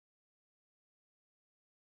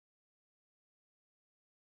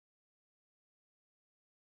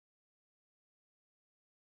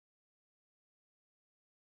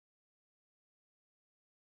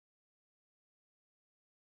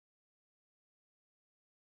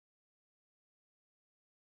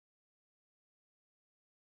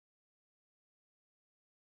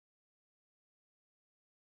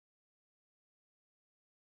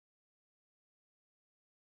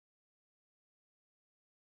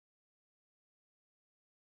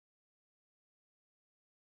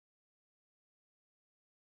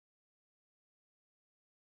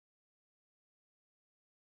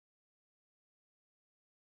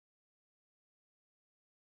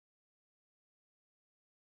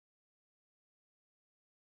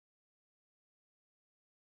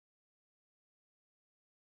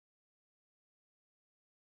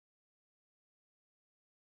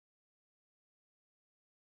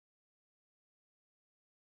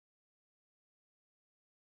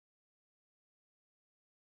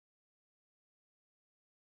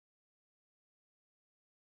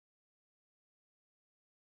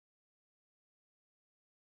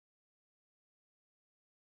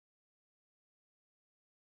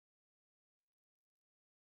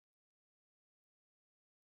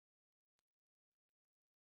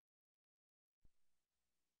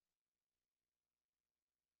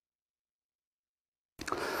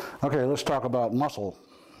Okay, let's talk about muscle.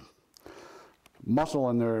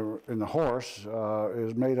 Muscle in the horse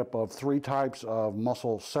is made up of three types of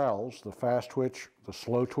muscle cells: the fast twitch, the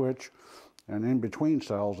slow twitch, and in between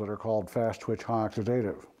cells that are called fast twitch high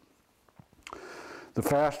oxidative. The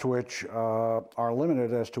fast twitch are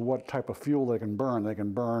limited as to what type of fuel they can burn. They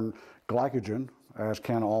can burn glycogen, as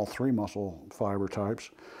can all three muscle fiber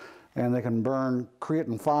types, and they can burn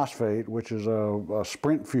creatine phosphate, which is a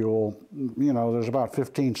sprint fuel. You know, there's about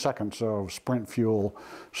 15 seconds of sprint fuel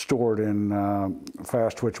stored in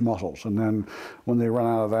fast twitch muscles, and then when they run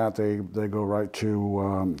out of that, they go right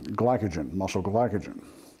to glycogen, muscle glycogen.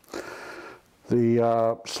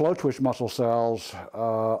 The slow twitch muscle cells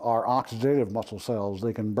are oxidative muscle cells.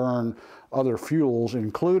 They can burn other fuels,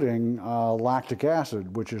 including lactic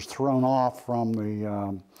acid, which is thrown off from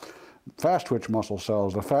the fast twitch muscle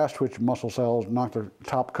cells. The fast twitch muscle cells knock the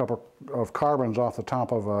top couple of carbons off the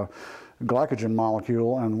top of a glycogen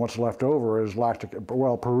molecule, and what's left over is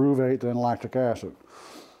pyruvate, then lactic acid.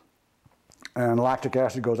 And lactic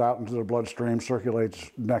acid goes out into the bloodstream, circulates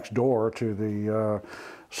next door to the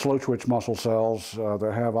slow twitch muscle cells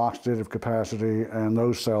that have oxidative capacity, and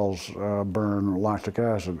those cells burn lactic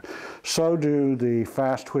acid. So do the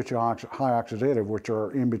fast twitch high oxidative, which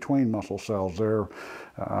are in between muscle cells. They're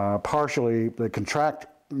they contract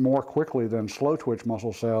more quickly than slow twitch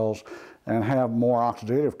muscle cells and have more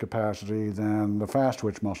oxidative capacity than the fast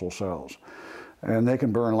twitch muscle cells. And they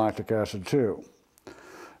can burn lactic acid too.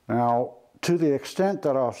 Now, to the extent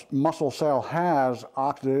that a muscle cell has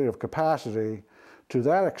oxidative capacity, to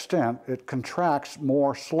that extent, it contracts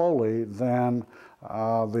more slowly than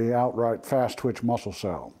the outright fast twitch muscle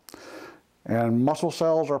cell. And muscle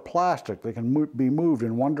cells are plastic. They can be moved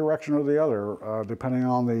in one direction or the other, depending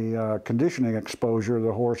on the conditioning exposure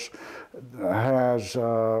the horse has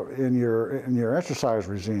in your exercise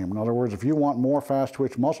regime. In other words, if you want more fast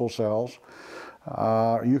twitch muscle cells,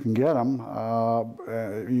 you can get them.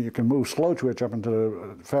 You can move slow twitch up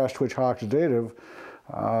into fast twitch oxidative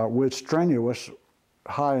with strenuous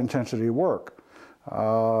high intensity work.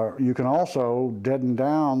 You can also deaden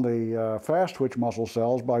down the fast twitch muscle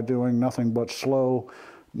cells by doing nothing but slow,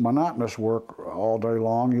 monotonous work all day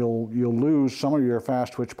long. You'll lose some of your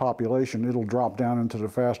fast twitch population. It'll drop down into the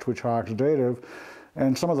fast twitch high oxidative,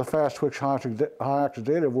 and some of the fast twitch high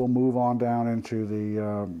oxidative will move on down into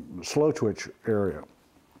the slow twitch area.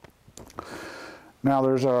 Now,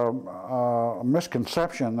 there's a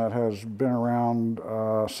misconception that has been around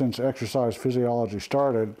since exercise physiology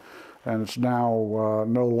started, and it's now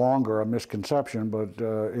no longer a misconception, but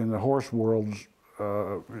in the horse world,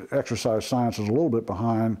 exercise science is a little bit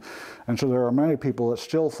behind, and so there are many people that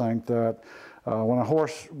still think that when a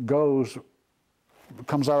horse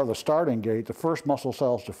comes out of the starting gate, the first muscle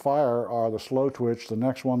cells to fire are the slow twitch, the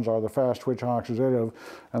next ones are the fast twitch oxidative,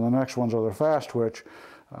 and the next ones are the fast twitch,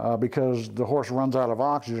 because the horse runs out of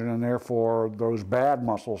oxygen, and therefore those bad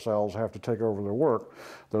muscle cells have to take over the work,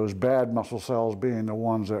 those bad muscle cells being the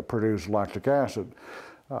ones that produce lactic acid.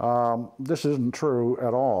 This isn't true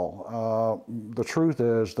at all. The truth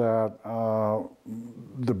is that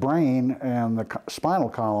the brain and the spinal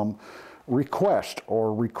column request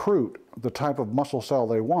or recruit the type of muscle cell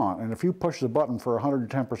they want, and if you push the button for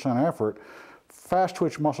 110% effort, fast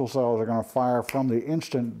twitch muscle cells are going to fire from the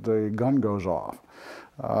instant the gun goes off.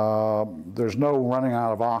 There's no running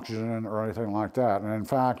out of oxygen or anything like that, and in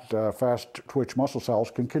fact fast twitch muscle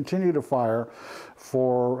cells can continue to fire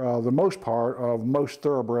for the most part of most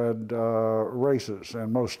thoroughbred races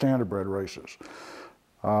and most standardbred races.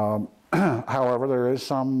 However, there is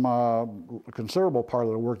some considerable part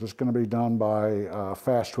of the work that's going to be done by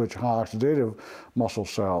fast twitch high oxidative muscle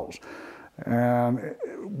cells. And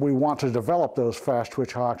we want to develop those fast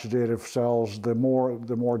twitch high oxidative cells. The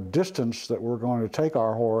more distance that we're going to take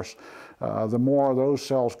our horse, the more those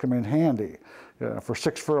cells come in handy. For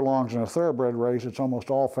 6 furlongs in a thoroughbred race, it's almost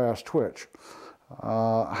all fast twitch.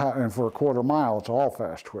 And for a quarter mile, it's all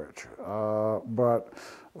fast twitch. But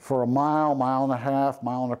for a mile, mile and a half,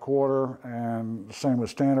 mile and a quarter, and the same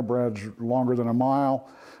with standardbreds longer than a mile,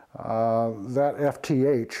 that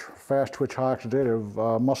FTH, fast twitch high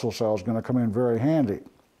oxidative muscle cell, is going to come in very handy.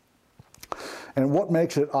 And what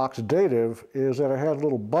makes it oxidative is that it has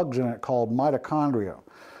little bugs in it called mitochondria.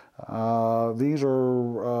 These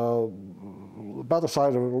are about the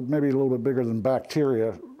size of, maybe a little bit bigger than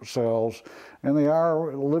bacteria cells, and they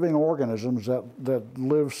are living organisms that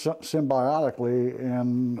live symbiotically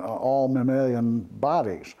in all mammalian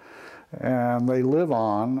bodies. And they live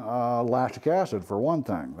on lactic acid, for one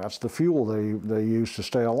thing. That's the fuel they use to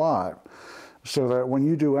stay alive. So that when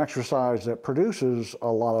you do exercise that produces a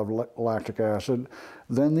lot of lactic acid,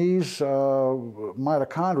 then these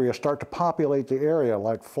mitochondria start to populate the area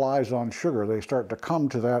like flies on sugar. They start to come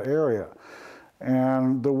to that area.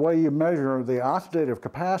 And the way you measure the oxidative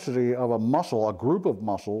capacity of a muscle, a group of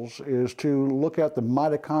muscles, is to look at the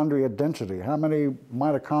mitochondria density. How many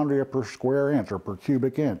mitochondria per square inch or per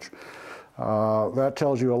cubic inch? That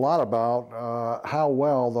tells you a lot about how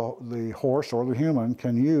well the horse or the human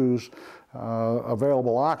can use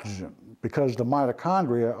available oxygen, because the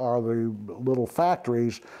mitochondria are the little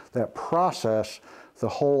factories that process the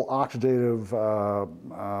whole oxidative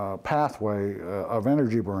pathway of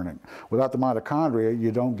energy burning. Without the mitochondria,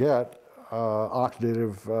 you don't get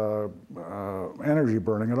oxidative energy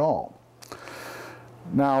burning at all.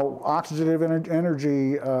 Now, oxidative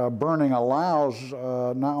energy burning allows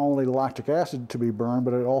not only lactic acid to be burned,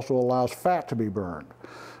 but it also allows fat to be burned.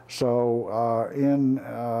 So in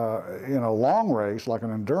a long race, like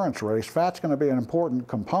an endurance race, fat's going to be an important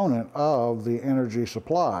component of the energy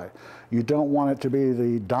supply. You don't want it to be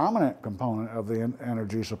the dominant component of the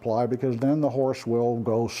energy supply, because then the horse will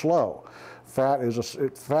go slow. Fat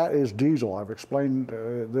is diesel. I've explained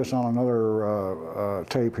this on another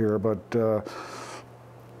tape here, but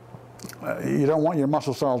you don't want your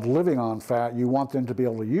muscle cells living on fat. You want them to be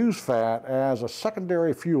able to use fat as a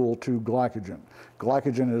secondary fuel to glycogen.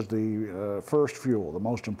 Glycogen is the first fuel, the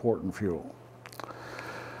most important fuel.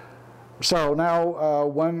 So now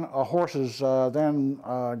when a horse is then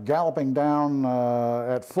galloping down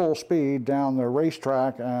at full speed down the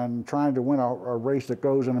racetrack and trying to win a race that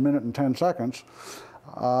goes in 1 minute and 10 seconds,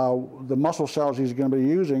 the muscle cells he's going to be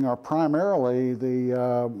using are primarily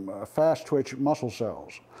the fast twitch muscle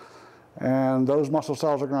cells. And those muscle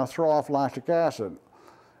cells are going to throw off lactic acid.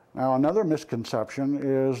 Now, another misconception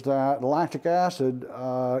is that lactic acid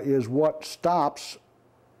is what stops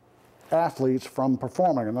athletes from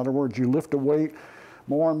performing. In other words, you lift a weight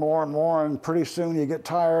more and more and more, and pretty soon you get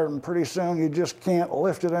tired, and pretty soon you just can't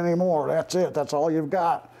lift it anymore. That's it. That's all you've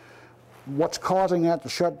got. What's causing that to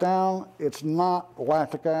shut down? It's not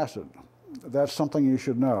lactic acid. That's something you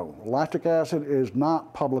should know. Lactic acid is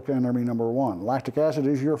not public enemy number one. Lactic acid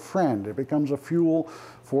is your friend. It becomes a fuel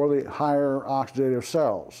for the higher oxidative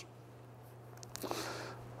cells.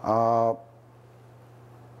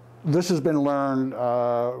 This has been learned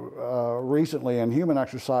recently in human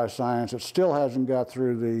exercise science. It still hasn't got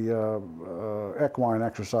through the equine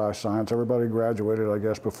exercise science. Everybody graduated, I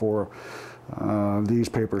guess, before these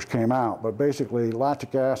papers came out. But basically,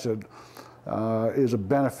 lactic acid is a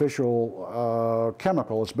beneficial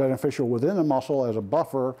chemical. It's beneficial within the muscle as a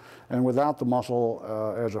buffer, and without the muscle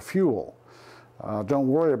as a fuel. Don't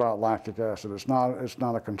worry about lactic acid. It's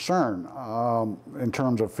not a concern in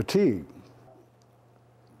terms of fatigue.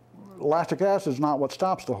 Lactic acid is not what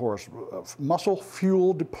stops the horse. Muscle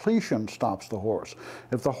fuel depletion stops the horse.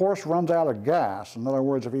 If the horse runs out of gas, in other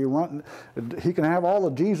words, if he can have all the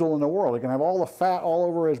diesel in the world, he can have all the fat all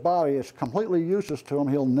over his body, it's completely useless to him.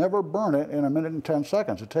 He'll never burn it in 1 minute and 10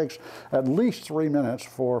 seconds. It takes at least 3 minutes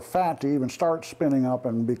for fat to even start spinning up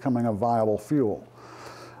and becoming a viable fuel.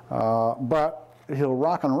 But he'll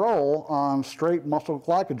rock and roll on straight muscle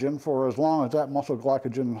glycogen for as long as that muscle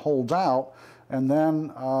glycogen holds out, and then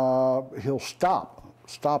he'll stop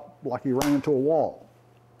like he ran into a wall.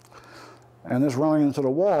 And this running into the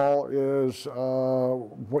wall is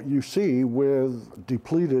what you see with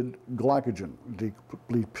depleted glycogen,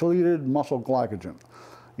 depleted muscle glycogen.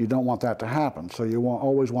 You don't want that to happen, so you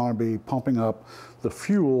always want to be pumping up the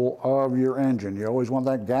fuel of your engine. You always want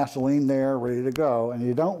that gasoline there ready to go, and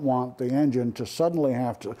you don't want the engine to suddenly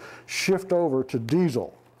have to shift over to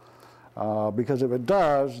diesel. Because if it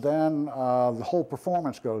does, then the whole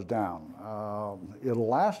performance goes down. It'll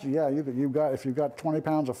last, yeah, if you've got 20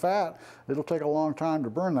 pounds of fat, it'll take a long time to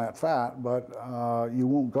burn that fat, but you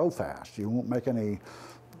won't go fast. You won't make any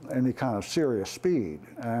kind of serious speed,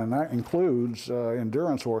 and that includes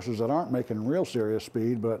endurance horses that aren't making real serious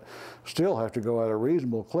speed, but still have to go at a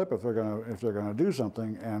reasonable clip if they're going to do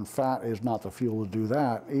something. And fat is not the fuel to do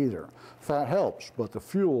that either. Fat helps, but the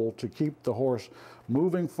fuel to keep the horse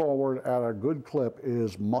moving forward at a good clip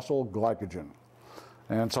is muscle glycogen,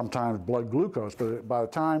 and sometimes blood glucose. But by the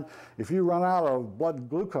time, if you run out of blood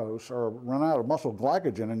glucose or run out of muscle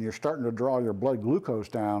glycogen and you're starting to draw your blood glucose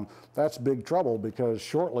down, that's big trouble, because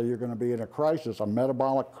shortly you're going to be in a crisis, a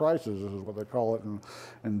metabolic crisis is what they call it in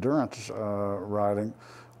endurance riding,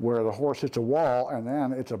 where the horse hits a wall, and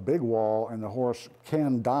then it's a big wall, and the horse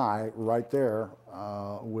can die right there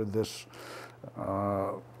with this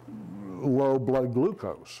low blood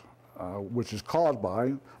glucose. which is caused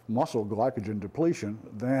by muscle glycogen depletion,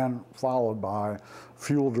 then followed by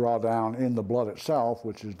fuel drawdown in the blood itself,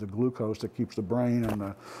 which is the glucose that keeps the brain and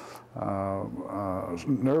the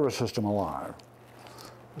nervous system alive.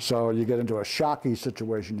 So you get into a shocky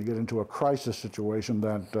situation, you get into a crisis situation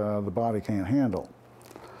that the body can't handle.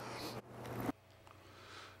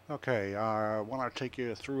 Okay, I want to take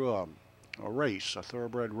you through a race, a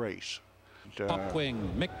thoroughbred race.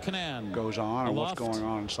 Upwing, Mick Canaan goes on and what's aloft. going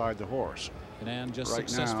on inside the horse. Canaan just Right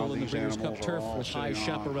successful now, in the these Breeders' Cup animals are turf all with high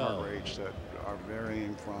sitting on heart chaparral. rates that are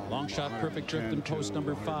varying from Long shot, perfect drift in post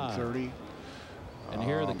number 5. 130. And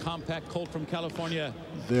here the compact colt from California.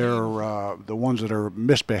 They're the ones that are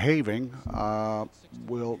misbehaving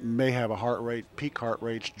may have a heart rate, peak heart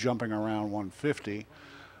rates jumping around 150.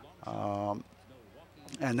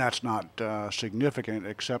 And that's not significant,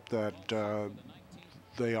 except that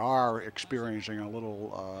they are experiencing a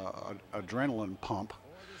little adrenaline pump,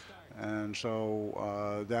 and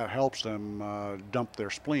so that helps them dump their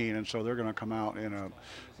spleen, and so they're going to come out in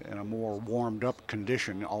a more warmed up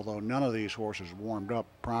condition. Although none of these horses warmed up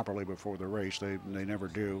properly before the race, they never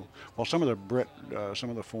do. Well, some of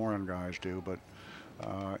the foreign guys do, but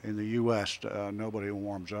in the U.S. Nobody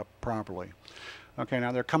warms up properly. Okay,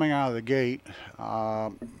 now they're coming out of the gate.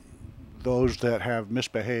 Those that have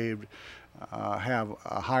misbehaved have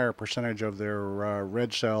a higher percentage of their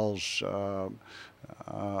red cells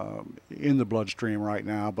in the bloodstream right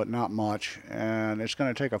now, but not much. And it's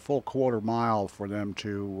going to take a full quarter mile for them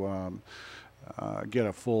to get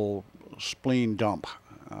a full spleen dump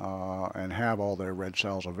and have all their red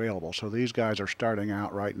cells available. So these guys are starting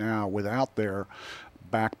out right now without their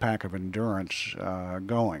backpack of endurance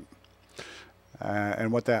going.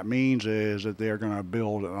 And what that means is that they're going to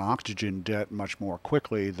build an oxygen debt much more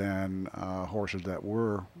quickly than horses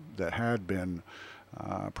that had been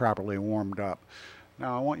properly warmed up.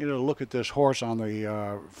 Now I want you to look at this horse on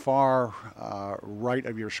the far right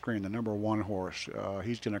of your screen, the number 1 horse.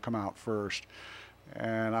 He's going to come out first,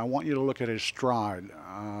 and I want you to look at his stride.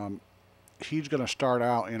 He's going to start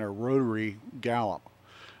out in a rotary gallop,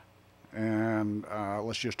 and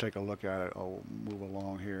let's just take a look at it. I'll move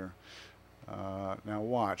along here. Now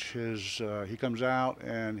watch, he comes out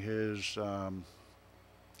and his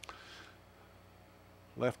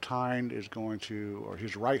left hind is going to, or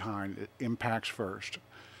his right hind impacts first.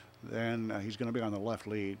 Then he's going to be on the left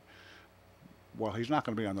lead. Well, he's not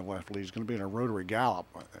going to be on the left lead. He's going to be in a rotary gallop.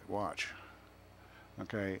 Watch.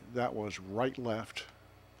 Okay, that was right left,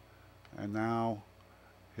 and now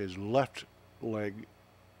his left leg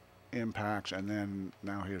impacts, and then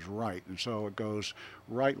now his right. And so it goes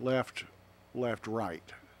right, left, left, right.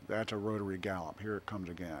 That's a rotary gallop. Here it comes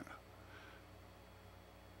again.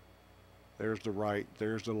 There's the right,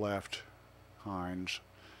 there's the left hinds,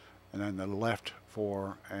 and then the left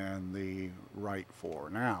 4 and the right 4.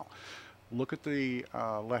 Now, look at the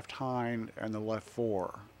left hind and the left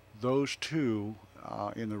 4. Those two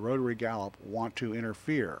in the rotary gallop want to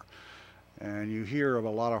interfere. And you hear of a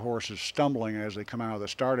lot of horses stumbling as they come out of the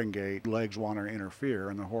starting gate. Legs want to interfere,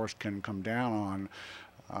 and the horse can come down on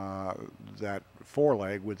that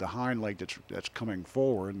foreleg with the hind leg that's coming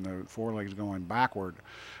forward and the foreleg's going backward.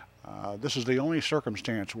 This is the only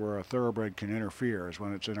circumstance where a thoroughbred can interfere, is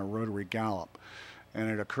when it's in a rotary gallop. And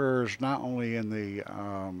it occurs not only in the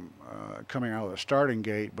coming out of the starting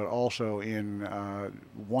gate, but also in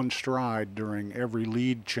one stride during every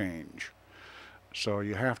lead change. So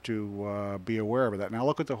you have to be aware of that. Now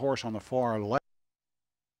look at the horse on the far left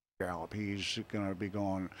gallop. He's going to be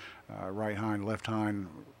going right hind, left hind,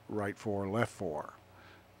 right 4, left 4.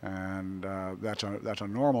 And that's a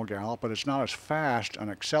normal gallop, but it's not as fast an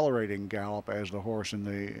accelerating gallop as the horse in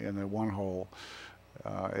the one hole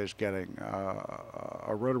is getting.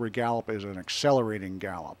 A rotary gallop is an accelerating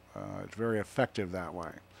gallop. It's very effective that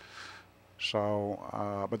way.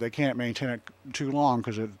 So, but they can't maintain it too long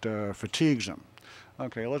because it fatigues them.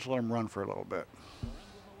 Okay, let's let them run for a little bit.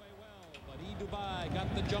 Dubai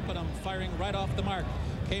got the jump on him, firing right off the mark.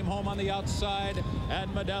 Came home on the outside, and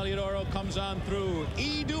Medaglia d'Oro comes on through.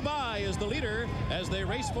 Dubai is the leader as they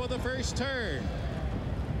race for the first turn.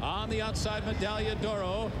 On the outside, Medaglia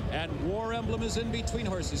d'Oro, and War Emblem is in between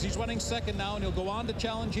horses. He's running second now, and he'll go on to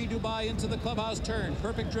challenge Dubai into the clubhouse turn.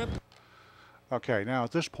 Perfect Drip. Okay, now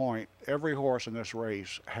at this point, every horse in this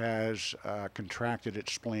race has contracted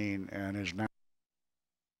its spleen and is now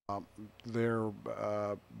their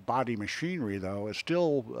body machinery, though, is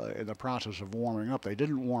still in the process of warming up. They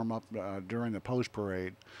didn't warm up during the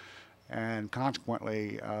post-parade, and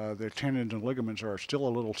consequently their tendons and ligaments are still a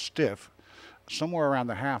little stiff. somewhere around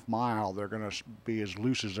the half mile, they're going to be as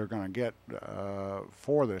loose as they're going to get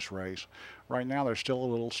for this race. Right now, they're still a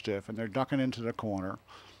little stiff, and they're ducking into the corner.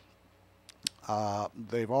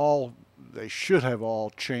 They should have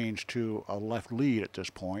all changed to a left lead at this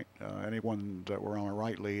point. Anyone that were on a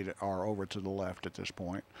right lead are over to the left at this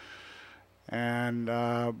point. And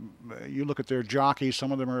you look at their jockeys.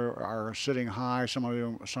 Some of them are sitting high. Some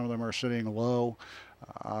of them are sitting low.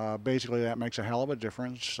 Basically, that makes a hell of a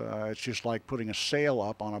difference. It's just like putting a sail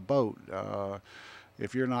up on a boat.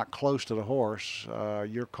 If you're not close to the horse,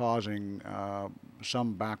 you're causing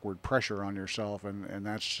some backward pressure on yourself, and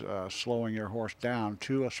that's slowing your horse down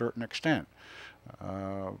to a certain extent.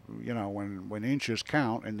 You know, when inches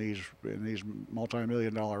count in these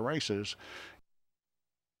multi-million-dollar races,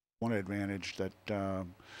 one advantage that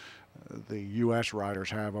the U.S.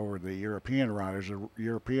 riders have over the European riders. The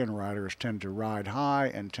European riders tend to ride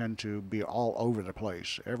high and tend to be all over the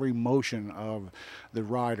place. Every motion of the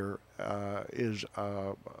rider is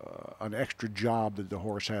an extra job that the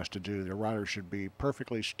horse has to do. The rider should be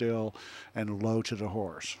perfectly still and low to the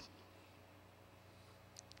horse.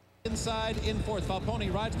 Inside in fourth.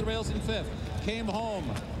 Falcone rides the rails in fifth. Came home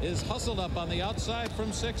is hustled up on the outside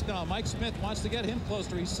from sixth now. Mike Smith wants to get him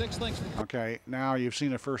closer. He's 6 lengths. Okay, now you've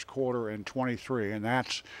seen the first quarter in 23, and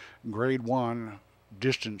that's grade 1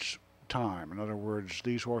 distance time. In other words,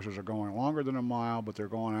 these horses are going longer than a mile, but they're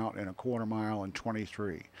going out in a quarter mile in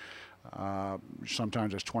 23.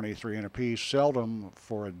 Sometimes it's 23 and a piece. Seldom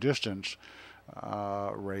for a distance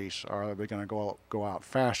race are they going to go out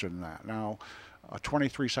faster than that. Now, a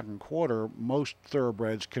 23-second quarter, most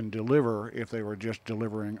thoroughbreds can deliver if they were just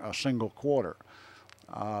delivering a single quarter.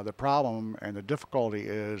 The problem and the difficulty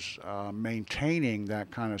is maintaining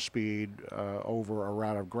that kind of speed over a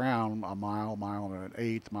route of ground, a mile, mile and an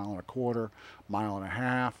eighth, mile and a quarter, mile and a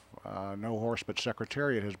half. No horse but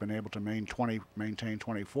Secretariat has been able to maintain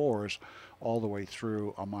 24s all the way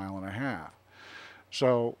through a mile and a half.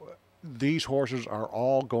 So these horses are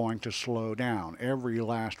all going to slow down. Every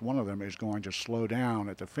last one of them is going to slow down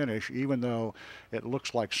at the finish, even though it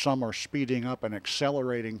looks like some are speeding up and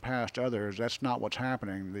accelerating past others. That's not what's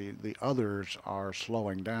happening. The others are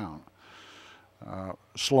slowing down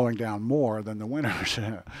more than the winners.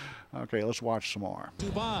 Okay, let's watch some more.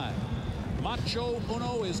 Dubai. Macho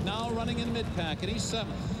Uno is now running in mid-pack, and he's 7th.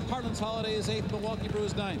 Harlan's Holiday is 8th. Milwaukee Brew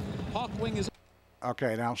is 9th. Hawkwing is...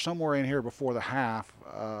 Okay, now somewhere in here before the half,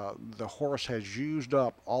 the horse has used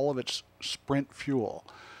up all of its sprint fuel.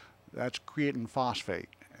 That's creatine phosphate,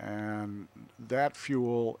 and that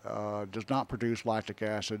fuel does not produce lactic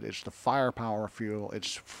acid. It's the firepower fuel.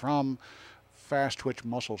 It's from fast twitch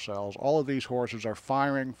muscle cells. All of these horses are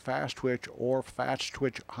firing fast twitch or fast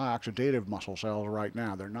twitch high oxidative muscle cells right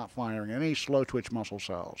now. They're not firing any slow twitch muscle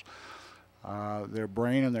cells. Their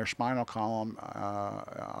brain and their spinal column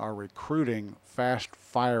are recruiting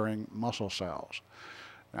fast-firing muscle cells.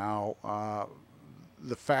 Now,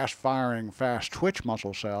 the fast-firing, fast-twitch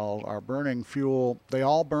muscle cells are burning fuel. They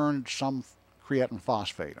all burned some creatine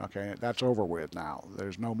phosphate. Okay, that's over with now.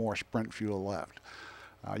 There's no more sprint fuel left.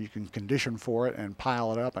 You can condition for it and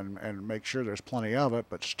pile it up and make sure there's plenty of it,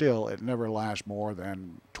 but still, it never lasts more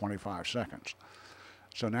than 25 seconds.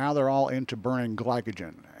 So now they're all into burning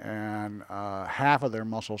glycogen, and half of their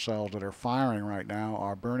muscle cells that are firing right now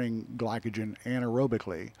are burning glycogen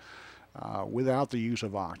anaerobically without the use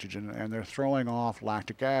of oxygen, and they're throwing off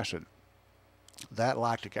lactic acid. That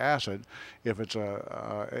lactic acid, if it's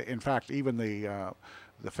in fact, even the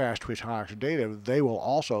fast twitch high oxidative, they will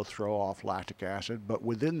also throw off lactic acid, but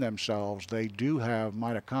within themselves they do have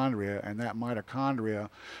mitochondria, and that mitochondria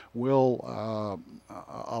will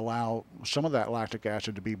allow some of that lactic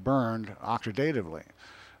acid to be burned oxidatively.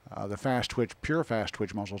 The pure fast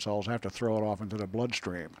twitch muscle cells have to throw it off into the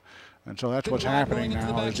bloodstream. And so that's what's happening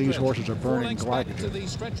now, is these horses are burning glycogen. To the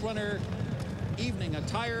stretch runner evening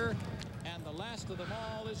attire, and the last of them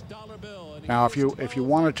all is Dollar Bill. Now, if you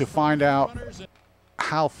wanted to find out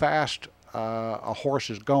how fast a horse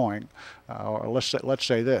is going, or let's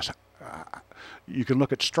say this, you can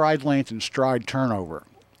look at stride length and stride turnover.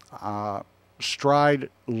 Stride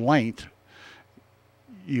length,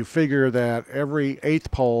 you figure that every 8th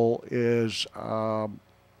pole is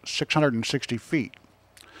 660 feet.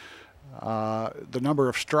 The number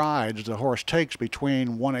of strides the horse takes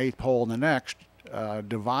between one 8th pole and the next,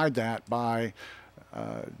 divide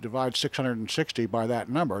 660 by that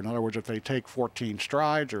number. In other words, if they take 14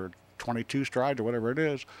 strides or 22 strides or whatever it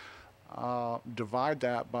is, divide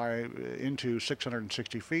that into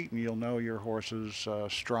 660 feet, and you'll know your horse's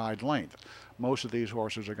stride length. Most of these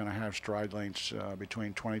horses are going to have stride lengths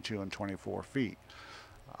between 22 and 24 feet.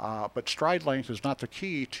 But stride length is not the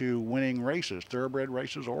key to winning races, thoroughbred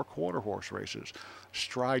races or quarter horse races.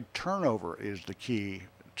 Stride turnover is the key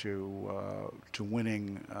to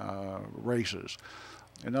winning races.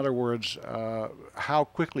 In other words, how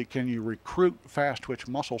quickly can you recruit fast twitch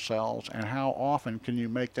muscle cells, and how often can you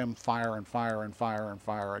make them fire and fire and fire and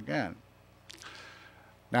fire again?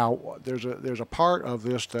 Now, there's a part of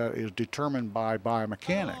this that is determined by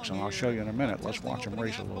biomechanics, and I'll show you in a minute. Let's watch him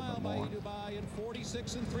race a little bit more. In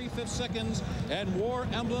 46 3/5 seconds, and War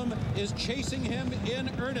Emblem is chasing him in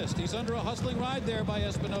earnest. He's under a hustling ride there by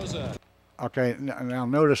Espinoza. Okay, now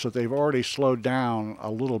notice that they've already slowed down a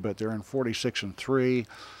little bit. They're in 46 and 3.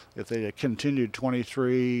 If they had continued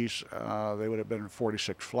 23s, they would have been in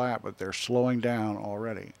 46 flat, but they're slowing down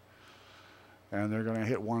already. And they're going to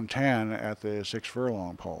hit 110 at the 6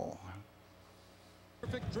 furlong pole.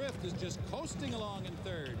 Perfect Drift is just coasting along in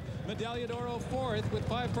third. Medaglia d'Oro fourth with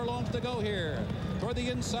 5 furlongs to go here. Toward the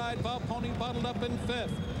inside, Valponi bottled up in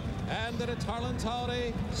fifth. And then it's Harlan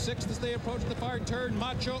sixth as they approach the far turn.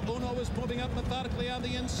 Macho Uno is moving up methodically on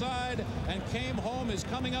the inside, and Came Home is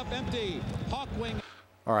coming up empty. Hawkwing.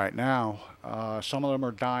 All right, now some of them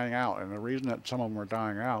are dying out, and the reason that some of them are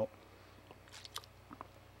dying out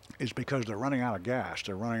is because they're running out of gas.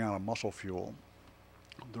 They're running out of muscle fuel.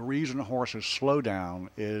 The reason horses slow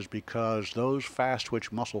down is because those fast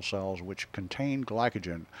twitch muscle cells, which contain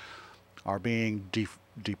glycogen, are being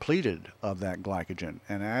depleted of that glycogen,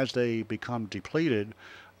 and as they become depleted,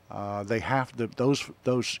 they have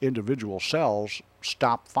those individual cells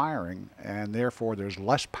stop firing, and therefore there's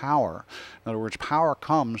less power. In other words, power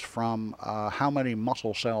comes from how many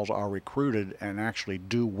muscle cells are recruited and actually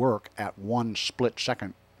do work at one split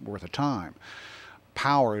second worth of time.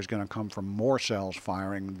 Power is going to come from more cells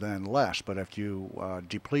firing than less, but if you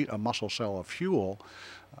deplete a muscle cell of fuel,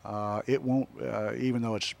 it won't, even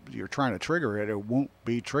though you're trying to trigger it, it won't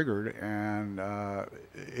be triggered, and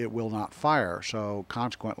it will not fire. So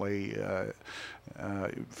consequently,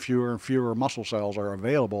 fewer and fewer muscle cells are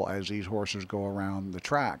available as these horses go around the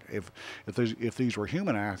track. If these were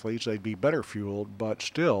human athletes, they'd be better fueled, but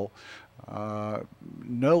still,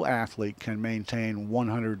 no athlete can maintain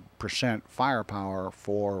 100% firepower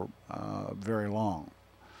for very long.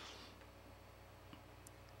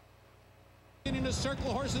 Beginning to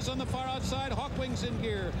circle horses on the far outside. Hawkwing's in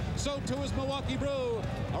here. So too is Milwaukee Brew.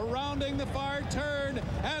 Rounding the far turn,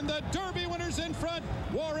 and the Derby winner's in front.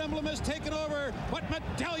 War Emblem has taken over, but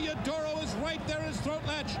Medaglia d'Oro is right there as throat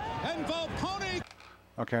latch, and Valponi.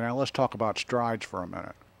 Okay, now let's talk about strides for a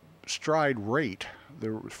minute. Stride rate,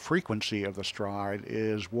 the frequency of the stride,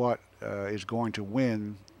 is what is going to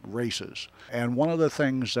win races. And one of the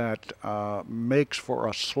things that makes for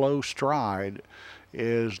a slow stride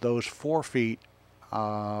is those forefeet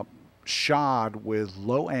shod with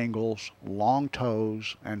low angles, long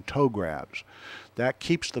toes, and toe grabs. That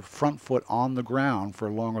keeps the front foot on the ground for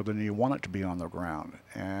longer than you want it to be on the ground,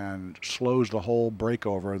 and slows the whole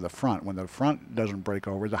breakover of the front. When the front doesn't break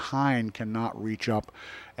over, the hind cannot reach up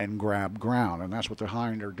and grab ground, and that's what the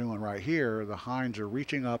hind are doing right here. The hinds are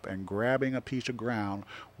reaching up and grabbing a piece of ground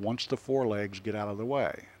once the forelegs get out of the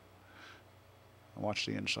way. Watch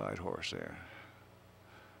the inside horse there.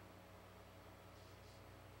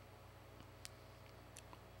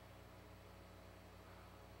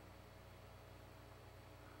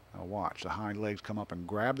 Now watch, the hind legs come up and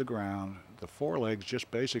grab the ground. The forelegs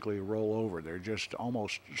just basically roll over. They're just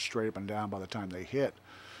almost straight up and down by the time they hit.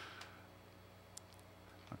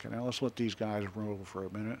 Okay, now let's let these guys roll for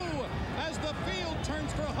a minute. As the field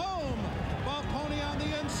turns for home, Valponi on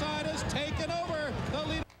the inside has taken over the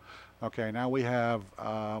lead. Okay, now we have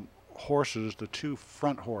horses. The two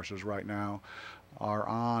front horses right now are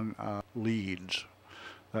on leads.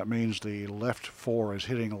 That means the left four is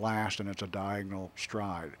hitting last, and it's a diagonal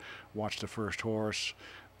stride. Watch the first horse.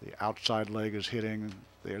 The outside leg is hitting,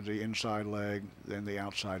 there's the inside leg, then the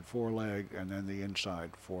outside foreleg, and then the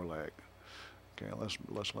inside foreleg. Okay, let's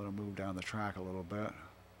let him move down the track a little bit.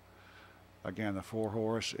 Again, the fore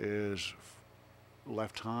horse is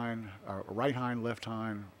left hind, right hind, left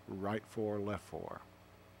hind, right fore, left fore.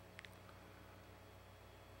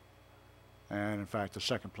 And in fact, the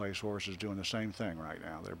second place horse is doing the same thing right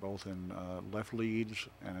now. They're both in left leads,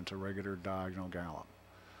 and it's a regular diagonal gallop.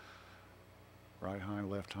 Right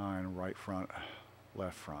hind, right front,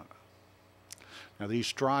 left front. Now these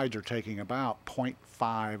strides are taking about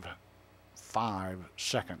 0.55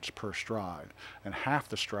 seconds per stride, and half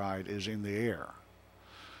the stride is in the air.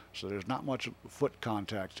 So there's not much foot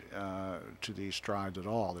contact to these strides at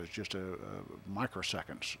all. There's just a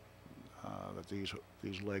microseconds that these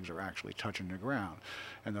legs are actually touching the ground,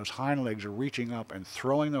 and those hind legs are reaching up and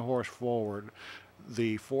throwing the horse forward,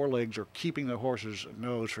 the forelegs are keeping the horse's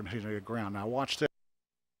nose from hitting the ground. Now watch this.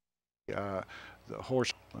 The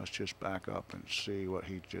horse, let's just back up and see what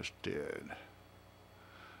he just did.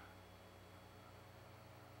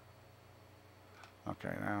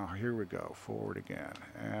 Okay, now here we go, forward again,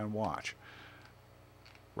 and watch.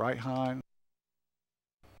 Right hind.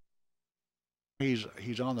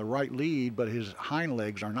 He's on the right lead, but his hind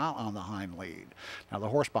legs are not on the hind lead. Now the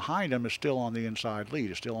horse behind him is still on the inside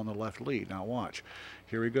lead, is still on the left lead. Now watch.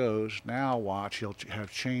 Here he goes. Now watch, he'll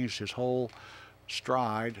have changed his whole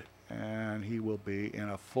stride, and he will be in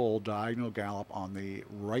a full diagonal gallop on the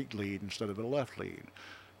right lead instead of the left lead.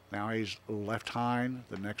 Now he's left hind.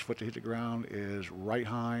 The next foot to hit the ground is right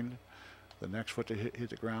hind. The next foot to hit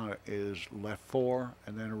the ground is left fore,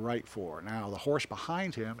 and then right fore. Now the horse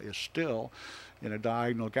behind him is still in a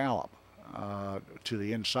diagonal gallop to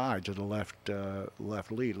the inside, to the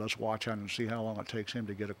left lead. Let's watch out and see how long it takes him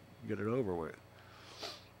to get it over with.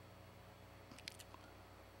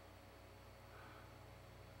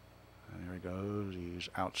 And here he goes. He's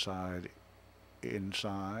outside,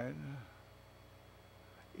 inside.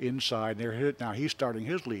 Inside, now he's starting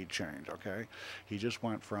his lead change. Okay, he just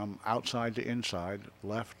went from outside to inside,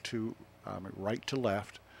 left to right to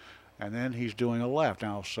left, and then he's doing a left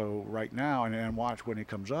now. So right now, and watch when he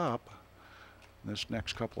comes up, this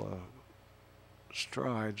next couple of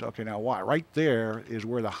strides. Okay, now why? Right there is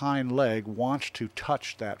where the hind leg wants to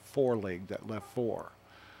touch that foreleg, that left fore.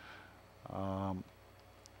 But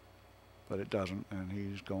it doesn't, and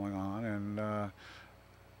he's going on, and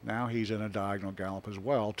now he's in a diagonal gallop as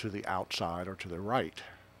well to the outside or to the right.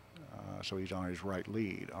 So he's on his right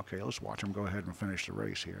lead. Okay, let's watch him go ahead and finish the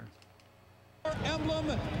race here. Emblem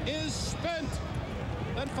is spent.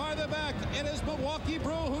 Then farther back, it is Milwaukee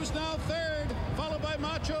Brew, who's now third, followed by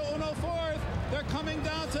Macho Uno fourth. They're coming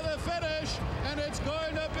down to the finish, and it's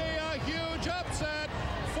going to be a huge upset.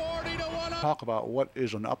 40-1. Talk about what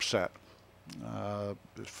is an upset.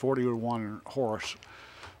 40-1 horse.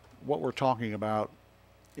 What we're talking about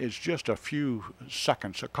is just a few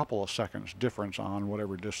seconds, a couple of seconds difference on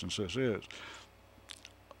whatever distance this is.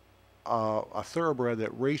 A thoroughbred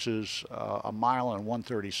that races a mile and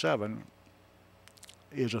 137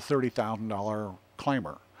 is a $30,000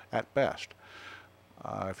 claimer at best,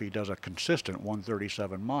 if he does a consistent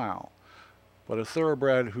 137 mile. But a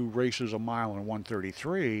thoroughbred who races a mile and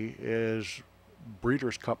 133 is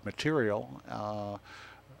Breeders' Cup material,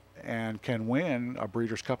 and can win a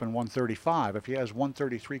Breeders' Cup in 135. If he has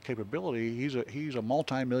 133 capability, he's a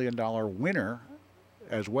multi-million-dollar winner,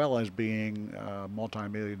 as well as being a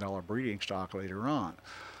multi-million-dollar breeding stock later on.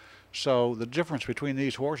 So the difference between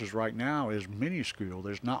these horses right now is minuscule.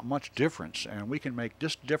 There's not much difference, and we can make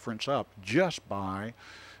this difference up just by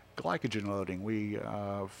glycogen loading. We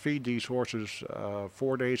feed these horses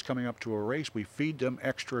 4 days coming up to a race. We feed them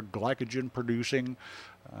extra glycogen producing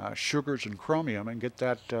sugars and chromium, and get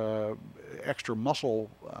that extra muscle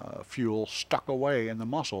fuel stuck away in the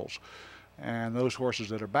muscles. And those horses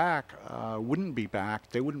that are back wouldn't be back.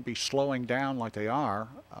 They wouldn't be slowing down like they are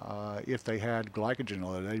if they had glycogen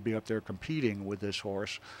loaded. They'd be up there competing with this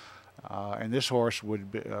horse. And this horse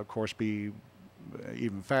would, of course, be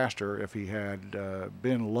even faster if he had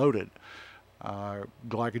been loaded.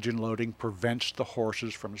 Glycogen loading prevents the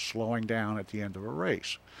horses from slowing down at the end of a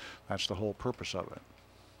race. That's the whole purpose of it.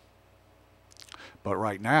 But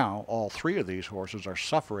right now, all three of these horses are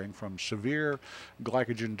suffering from severe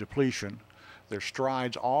glycogen depletion. Their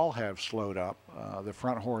strides all have slowed up. The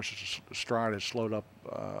front horse's stride has slowed up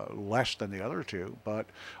less than the other two, but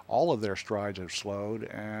all of their strides have slowed,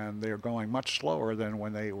 and they're going much slower than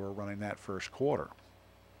when they were running that first quarter.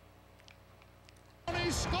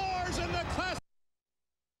 He scores in the class.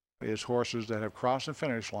 Is horses that have crossed the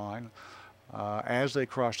finish line. As they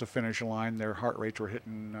crossed the finish line, their heart rates were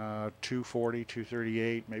hitting 240,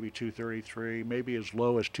 238, maybe 233, maybe as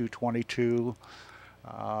low as 222.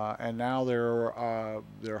 And now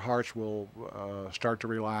their hearts will start to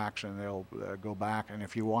relax, and they'll go back. And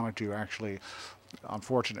if you wanted to actually,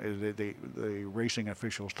 unfortunately, the racing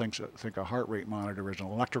officials think a heart rate monitor is an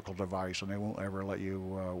electrical device, and they won't ever let you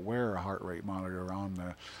wear a heart rate monitor on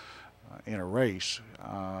the in a race.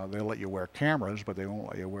 They'll let you wear cameras, but they won't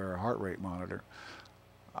let you wear a heart rate monitor.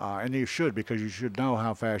 And you should, because you should know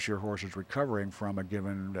how fast your horse is recovering from a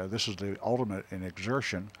given, this is the ultimate in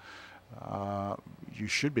exertion. You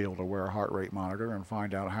should be able to wear a heart rate monitor and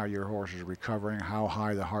find out how your horse is recovering, how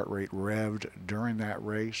high the heart rate revved during that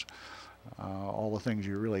race. All the things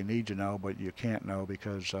you really need to know, but you can't know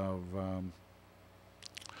because of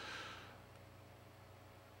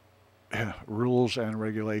rules and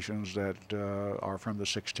regulations that are from the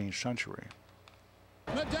 16th century.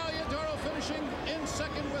 Medaglia d'Oro finishing in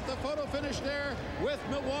second with the photo finish there with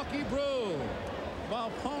Milwaukee Brew.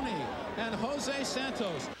 Valponi and Jose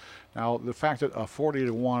Santos. Now, the fact that a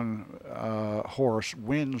 40-to-1 horse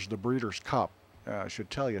wins the Breeders' Cup should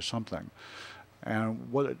tell you something. And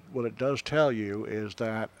what it does tell you is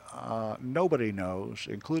that nobody knows,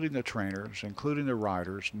 including the trainers, including the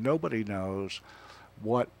riders, nobody knows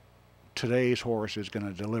what today's horse is going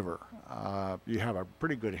to deliver. You have a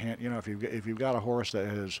pretty good hint. You know, if you've got a horse that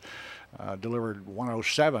has delivered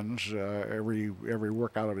 107s every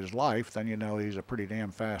workout of his life, then you know he's a pretty damn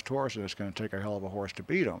fast horse, and it's going to take a hell of a horse to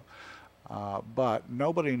beat him. But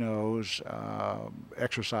nobody knows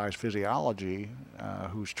exercise physiology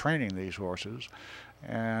who's training these horses,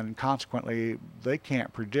 and consequently they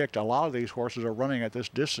can't predict. A lot of these horses are running at this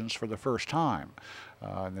distance for the first time.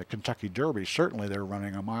 In the Kentucky Derby, certainly they're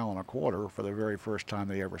running 1.25 miles for the very first time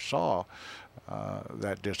they ever saw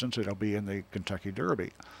that distance. It'll be in the Kentucky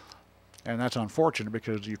Derby, and that's unfortunate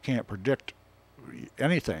because you can't predict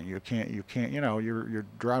anything. You can't. You know, you're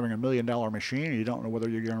driving $1 million machine, and you don't know whether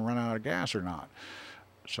you're going to run out of gas or not.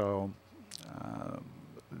 So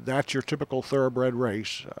that's your typical thoroughbred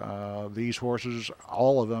race. These horses,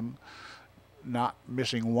 all of them, not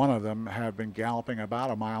missing one of them, have been galloping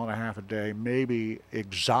about 1.5 miles a day, maybe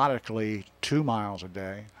exotically 2 miles a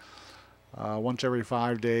day. Once every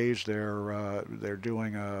 5 days, they're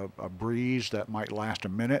doing a breeze that might last a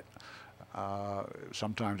minute.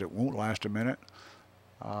 Sometimes it won't last a minute.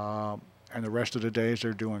 And the rest of the days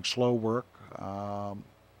they're doing slow work,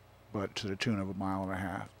 but to the tune of 1.5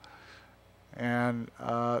 miles. And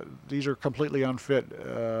these are completely unfit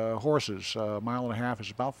horses. 1.5 miles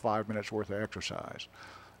is about 5 minutes worth of exercise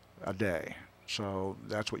a day. So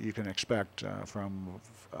that's what you can expect from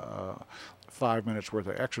 5 minutes worth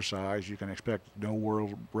of exercise. You can expect no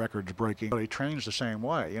world records breaking. Everybody trains the same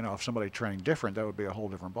way. You know, if somebody trained different, that would be a whole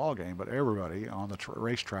different ballgame. But everybody on the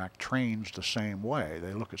racetrack trains the same way.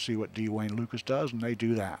 They look and see what D. Wayne Lucas does, and they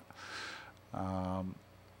do that.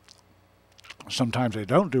 Sometimes they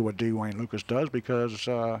don't do what D. Wayne Lucas does because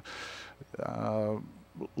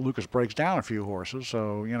Lucas breaks down a few horses,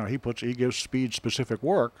 so you know he gives speed-specific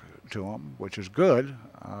work to them, which is good,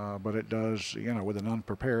 but it does, you know, with an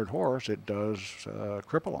unprepared horse, it does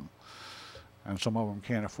cripple them. And some of them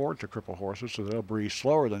can't afford to cripple horses, so they'll breeze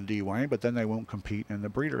slower than D. Wayne, but then they won't compete in the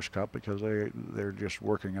Breeders' Cup because they're just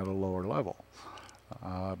working at a lower level.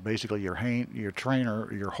 Basically, your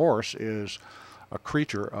trainer, your horse is a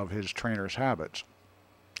creature of his trainer's habits.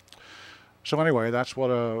 So anyway, that's what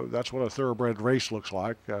a thoroughbred race looks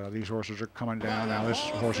like. These horses are coming down now. This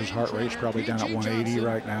horse's heart rate's probably down at 180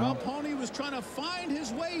 right now. Pony was trying to find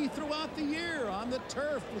his way throughout the year on the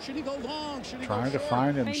turf. Should he go long? Should he go trying to short?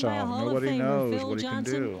 find himself. Nobody knows what he can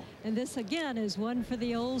do. And this again is one for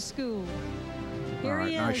the old school. All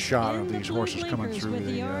right, nice shot of these horses coming through with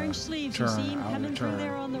the orange sleeves. You see him coming through there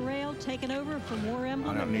turn. on the rail, taking over from War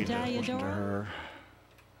Emblem I don't and need to Medallia listen to d'Or. her.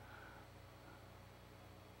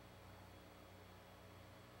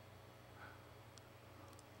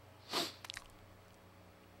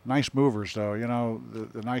 Nice movers, though. You know,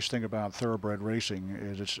 the nice thing about thoroughbred racing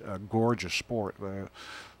is it's a gorgeous sport.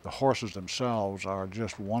 The horses themselves are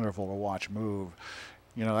just wonderful to watch move.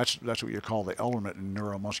 You know, that's what you call the element in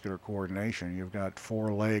neuromuscular coordination. You've got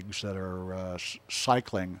 4 legs that are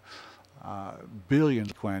cycling billions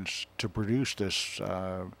of sequence to produce this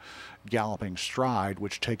galloping stride,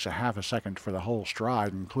 which takes a half a second for the whole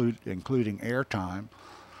stride, including air time.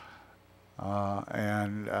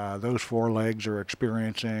 And those 4 legs are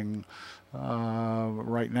experiencing,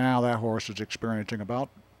 right now that horse is experiencing about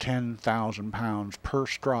 10,000 pounds per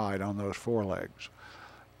stride on those 4 legs.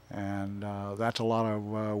 And that's a lot of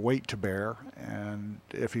weight to bear. And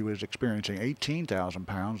if he was experiencing 18,000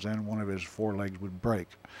 pounds, then one of his 4 legs would break.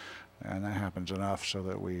 And that happens enough so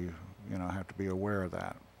that we, you know, have to be aware of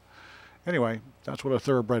that. Anyway, that's what a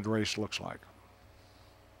thoroughbred race looks like.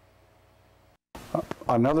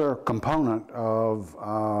 Another component of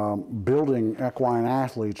building equine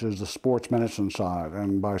athletes is the sports medicine side.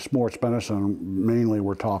 And by sports medicine, mainly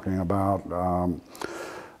we're talking about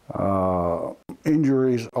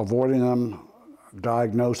injuries, avoiding them,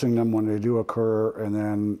 diagnosing them when they do occur, and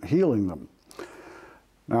then healing them.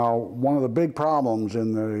 Now, one of the big problems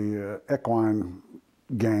in the equine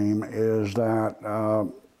game is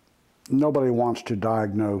that nobody wants to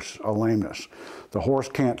diagnose a lameness. The horse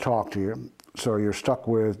can't talk to you, so you're stuck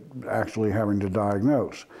with actually having to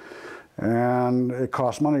diagnose. And it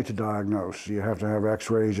costs money to diagnose. You have to have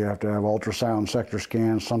x-rays, you have to have ultrasound sector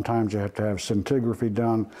scans, sometimes you have to have scintigraphy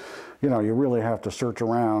done. You know, you really have to search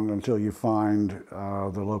around until you find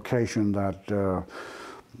the location that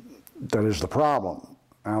is the problem.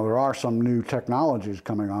 Now there are some new technologies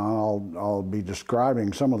coming on. I'll be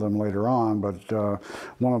describing some of them later on, but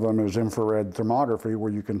one of them is infrared thermography,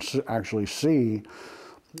 where you can actually see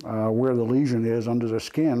where the lesion is under the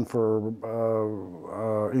skin for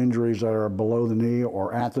injuries that are below the knee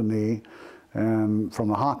or at the knee, and from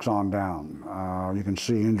the hocks on down. You can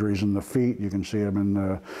see injuries in the feet, you can see them in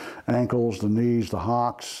the ankles, the knees, the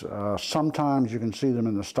hocks. Sometimes you can see them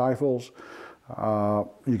in the stifles.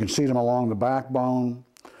 You can see them along the backbone.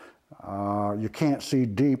 You can't see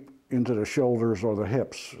deep into the shoulders or the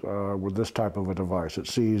hips with this type of a device.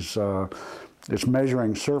 It's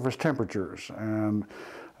measuring surface temperatures, and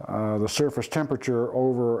the surface temperature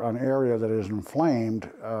over an area that is inflamed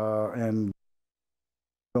and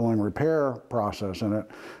ongoing repair process in it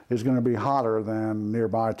is going to be hotter than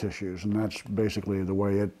nearby tissues, and that's basically the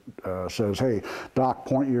way it says, hey, doc,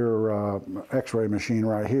 point your x-ray machine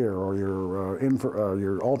right here, or your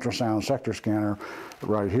ultrasound sector scanner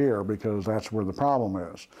right here, because that's where the problem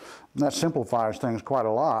is. And that simplifies things quite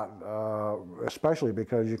a lot, especially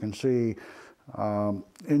because you can see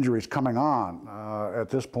injuries coming on. At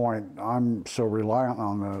this point, I'm so reliant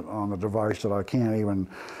on the device that I can't even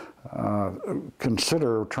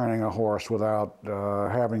consider training a horse without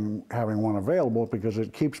having one available, because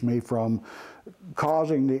it keeps me from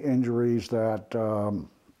causing the injuries that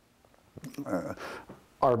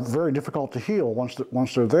are very difficult to heal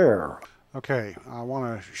once they're there. Okay, I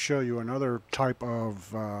want to show you another type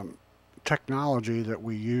of technology that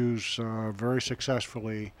we use very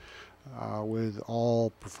successfully with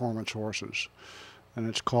all performance horses, and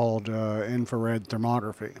it's called infrared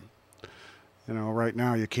thermography. You know, right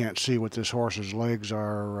now you can't see what this horse's legs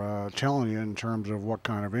are telling you in terms of what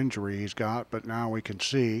kind of injury he's got, but now we can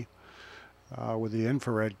see with the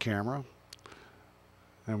infrared camera,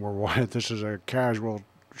 and this is a casual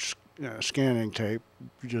scanning tape,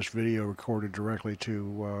 just video recorded directly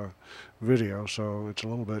to video, so it's a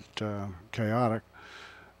little bit chaotic.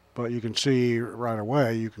 But you can see right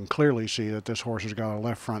away, you can clearly see that this horse has got a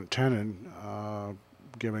left front tendon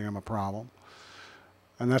giving him a problem.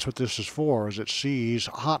 And that's what this is for, is it sees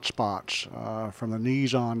hot spots from the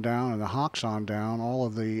knees on down and the hocks on down. All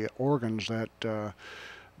of the organs that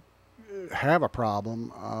have a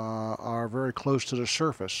problem are very close to the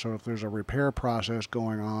surface. So if there's a repair process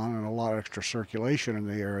going on and a lot of extra circulation in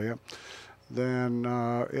the area, then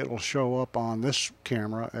it'll show up on this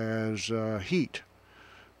camera as heat.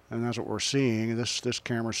 And that's what we're seeing. This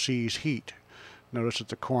camera sees heat. Notice that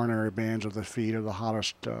the coronary bands of the feet are the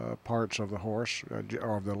hottest parts of the horse,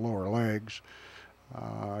 or of the lower legs.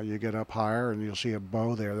 You get up higher and you'll see a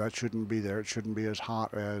bow there. That shouldn't be there. It shouldn't be as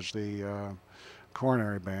hot as the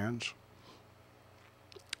coronary bands.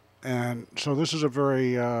 And so this is a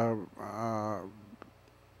very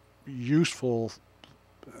useful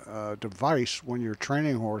device when you're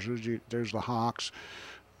training horses. There's the hocks.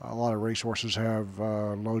 A lot of race horses have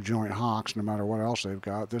low joint hocks no matter what else they've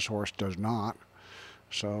got. This horse does not,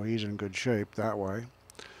 so he's in good shape that way.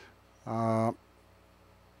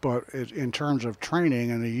 But in terms of training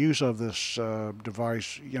and the use of this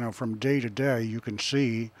device, you know, from day to day, you can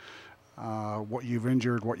see what you've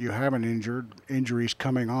injured, what you haven't injured, injuries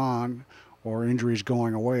coming on, or injuries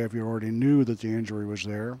going away if you already knew that the injury was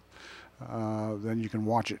there. Then you can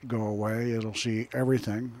watch it go away. It'll see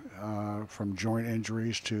everything from joint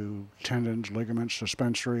injuries to tendons, ligaments,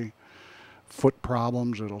 suspensory, foot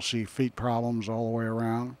problems. It'll see feet problems all the way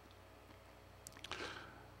around.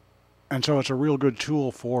 And so it's a real good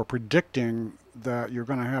tool for predicting that you're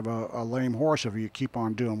going to have a lame horse if you keep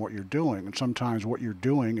on doing what you're doing. And sometimes what you're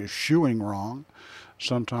doing is shoeing wrong.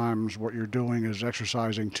 Sometimes what you're doing is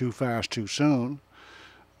exercising too fast, too soon.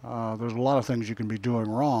 There's a lot of things you can be doing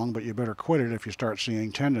wrong, but you better quit it if you start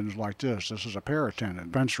seeing tendons like this. This is a paratendon,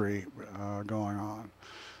 suspensory going on.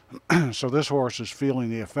 So this horse is feeling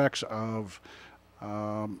the effects of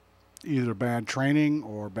either bad training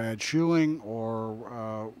or bad shoeing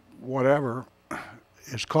or whatever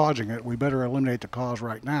is causing it. We better eliminate the cause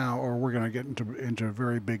right now, or we're going to get into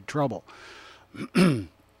very big trouble.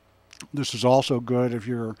 This is also good if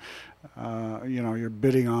you're you know, you're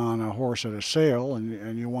bidding on a horse at a sale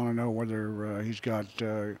and you want to know whether he's got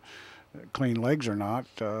clean legs or not.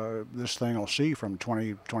 This thing will see from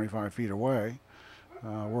 20-25 feet away.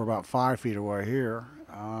 We're about 5 feet away here,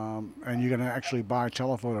 and you can actually buy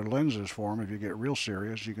telephoto lenses for them. If you get real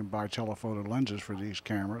serious, you can buy telephoto lenses for these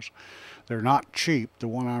cameras. They're not cheap. The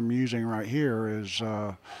one I'm using right here is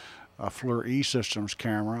a Fleur E-Systems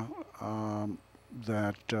camera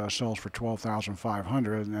that sells for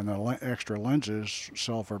 $12,500, and the extra lenses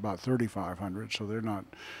sell for about $3,500. So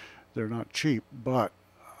they're not cheap. But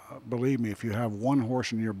believe me, if you have one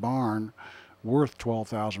horse in your barn worth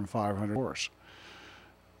 $12,500 horse.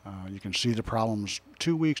 You can see the problems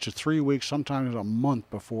 2 weeks to 3 weeks, sometimes a month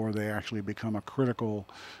before they actually become a critical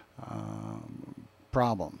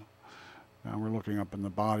problem. Now we're looking up in the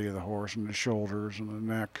body of the horse and the shoulders and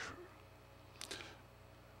the neck,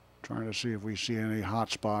 trying to see if we see any hot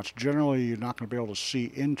spots. Generally, you're not going to be able to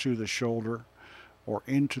see into the shoulder or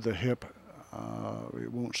into the hip.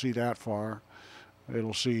 It won't see that far.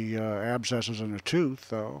 It'll see abscesses in a tooth,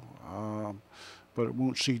 though, but it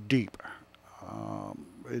won't see deep.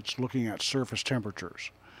 It's looking at surface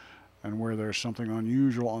temperatures, and where there's something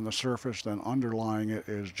unusual on the surface, then underlying it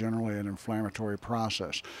is generally an inflammatory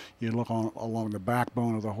process. You look along the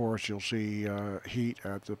backbone of the horse, you'll see heat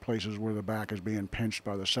at the places where the back is being pinched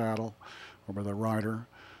by the saddle or by the rider.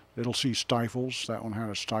 It'll see stifles. That one had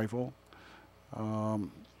a stifle.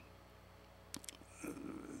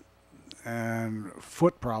 And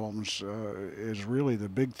foot problems is really the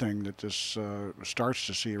big thing that this starts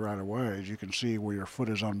to see right away. As you can see where your foot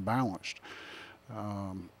is unbalanced.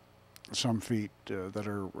 Some feet that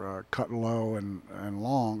are cut low and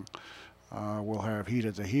long will have heat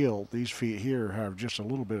at the heel. These feet here have just a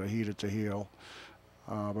little bit of heat at the heel,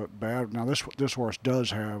 but bad. Now this horse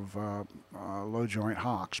does have low joint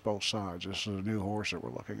hocks, both sides. This is a new horse that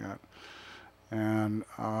we're looking at, and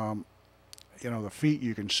you know, the feet,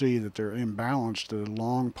 you can see that they're imbalanced. The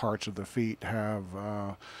long parts of the feet have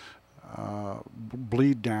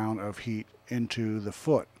bleed down of heat into the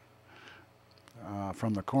foot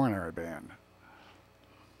from the coronary band.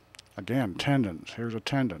 Again, tendons. Here's a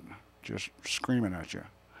tendon just screaming at you.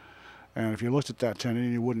 And if you looked at that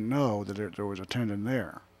tendon, you wouldn't know that there was a tendon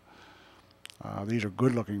there. These are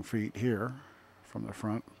good-looking feet here from the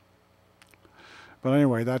front. But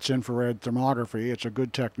anyway, that's infrared thermography. It's a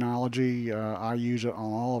good technology. I use it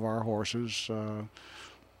on all of our horses.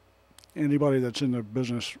 Anybody that's in the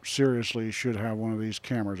business seriously should have one of these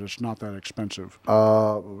cameras. It's not that expensive.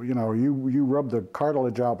 You know, you rub the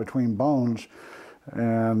cartilage out between bones,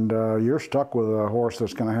 and you're stuck with a horse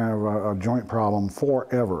that's going to have a joint problem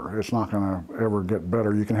forever. It's not going to ever get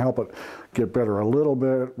better. You can help it get better a little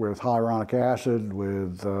bit with hyaluronic acid,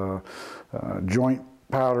 with joint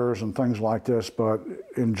powders and things like this, but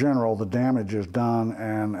in general the damage is done,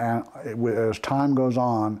 and as time goes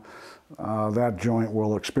on, that joint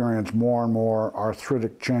will experience more and more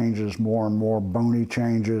arthritic changes, more and more bony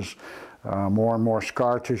changes, more and more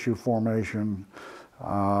scar tissue formation,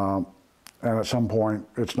 and at some point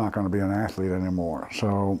it's not going to be an athlete anymore.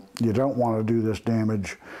 So you don't want to do this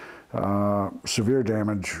damage, severe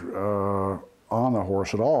damage on the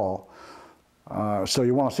horse at all. So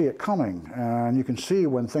you want to see it coming, and you can see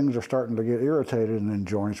when things are starting to get irritated in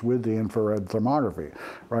joints with the infrared thermography.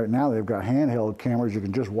 Right now they've got handheld cameras. You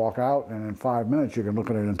can just walk out, and in 5 minutes you can look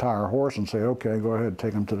at an entire horse and say, okay, go ahead,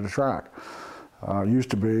 take him to the track. Used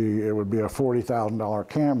to be, it would be a $40,000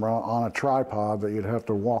 camera on a tripod that you'd have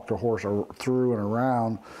to walk the horse through and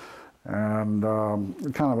around, and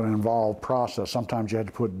kind of an involved process. Sometimes you had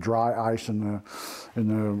to put dry ice in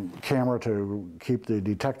the camera to keep the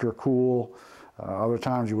detector cool. Other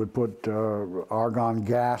times you would put argon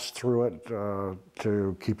gas through it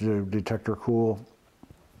to keep the detector cool.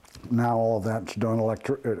 Now all of that's done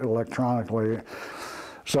electronically.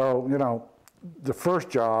 So, you know, the first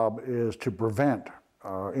job is to prevent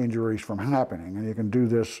injuries from happening, and you can do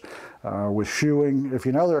this with shoeing. If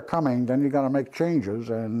you know they're coming, then you got to make changes,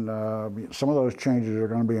 and some of those changes are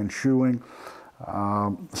going to be in shoeing.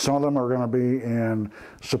 Some of them are going to be in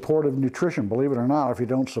supportive nutrition. Believe it or not, if you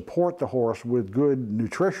don't support the horse with good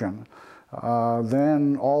nutrition,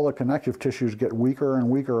 then all the connective tissues get weaker and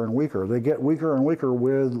weaker and weaker. They get weaker and weaker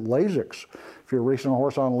with Lasix. If you're racing a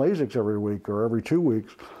horse on Lasix every week or every 2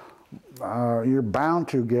 weeks, you're bound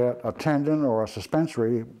to get a tendon or a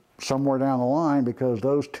suspensory somewhere down the line, because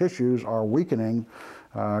those tissues are weakening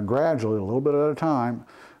gradually, a little bit at a time.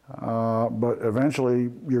 But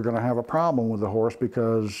eventually you're going to have a problem with the horse,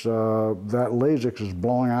 because that Lasix is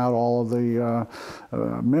blowing out all of the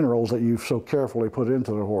minerals that you've so carefully put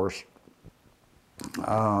into the horse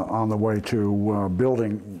on the way to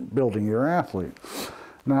building your athlete.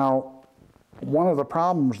 Now, one of the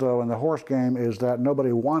problems, though, in the horse game is that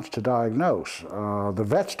nobody wants to diagnose. The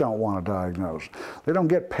vets don't want to diagnose. They don't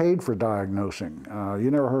get paid for diagnosing.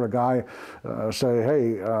 You never heard a guy say,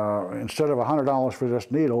 hey, instead of $100 for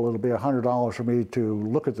this needle, it'll be $100 for me to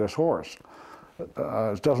look at this horse.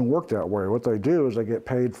 It doesn't work that way. What they do is they get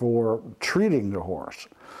paid for treating the horse.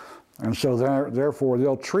 And so therefore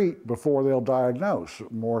they'll treat before they'll diagnose,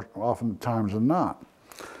 more often times than not.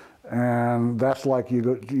 And that's like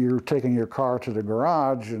you're taking your car to the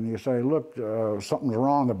garage and you say, look, something's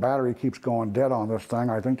wrong, the battery keeps going dead on this thing,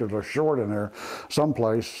 I think there's a short in there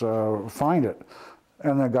someplace, find it.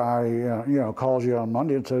 And the guy calls you on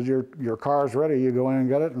Monday and says, your car's ready, you go in and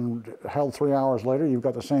get it, and hell, 3 hours later you've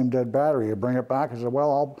got the same dead battery. You bring it back and say,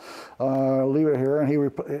 well, I'll leave it here,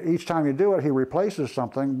 and each time you do it, he replaces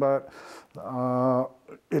something, but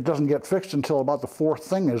it doesn't get fixed until about the fourth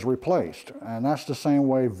thing is replaced. And that's the same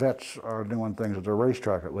way vets are doing things at the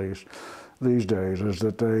racetrack, at least these days, is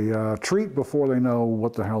that they treat before they know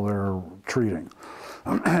what the hell they're treating.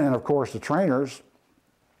 And of course the trainers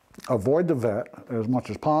avoid the vet as much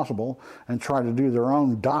as possible and try to do their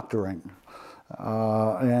own doctoring.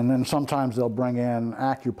 And then sometimes they'll bring in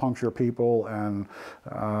acupuncture people and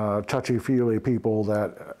touchy-feely people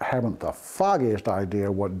that haven't the foggiest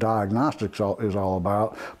idea what diagnostics is all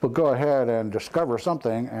about, but go ahead and discover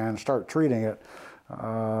something and start treating it.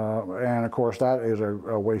 And of course that is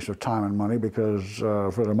a waste of time and money, because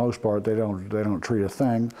for the most part they don't treat a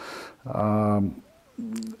thing.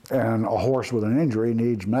 And a horse with an injury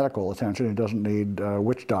needs medical attention. It doesn't need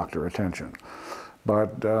witch doctor attention.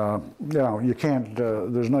 But you can't.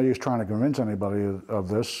 There's no use trying to convince anybody of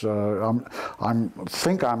this. I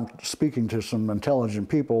think I'm speaking to some intelligent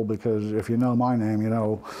people, because if you know my name, you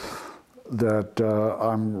know that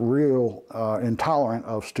I'm real intolerant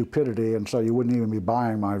of stupidity, and so you wouldn't even be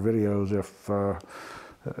buying my videos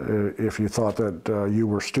if you thought that you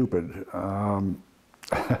were stupid.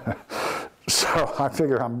 So I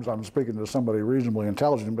figure I'm speaking to somebody reasonably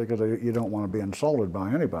intelligent, because you don't want to be insulted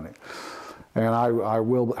by anybody. And I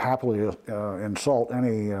will happily insult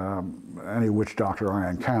any witch doctor I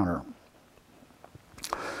encounter.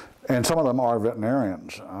 And some of them are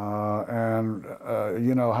veterinarians.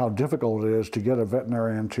 You know how difficult it is to get a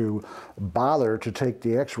veterinarian to bother to take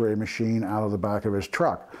the x-ray machine out of the back of his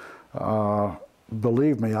truck.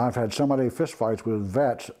 Believe me, I've had so many fistfights with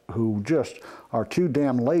vets who just are too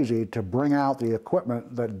damn lazy to bring out the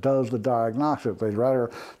equipment that does the diagnostic. They'd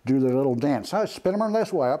rather do their little dance. Oh, spin him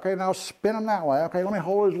this way. Okay, now spin him that way. Okay, let me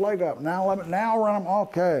hold his leg up. Now run him.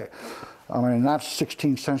 Okay. I mean, that's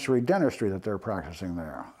 16th century dentistry that they're practicing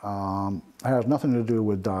there. It has nothing to do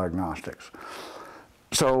with diagnostics.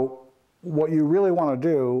 So what you really want to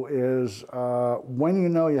do is, when you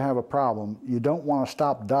know you have a problem, you don't want to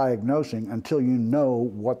stop diagnosing until you know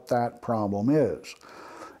what that problem is.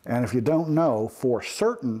 And if you don't know for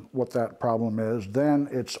certain what that problem is, then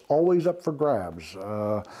it's always up for grabs.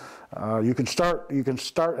 You can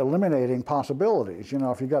start eliminating possibilities. You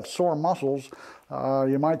know, if you got sore muscles,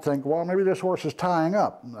 you might think, well, maybe this horse is tying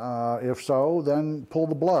up. If so, then pull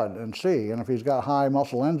the blood and see. And if he's got high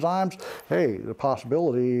muscle enzymes, hey, the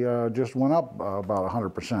possibility just went up about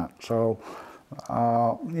 100%. So,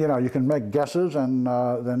 you know, you can make guesses and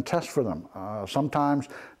then test for them. Sometimes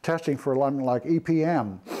testing for like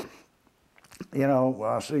EPM, you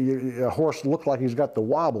know, see a horse looks like he's got the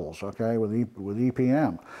wobbles, okay, with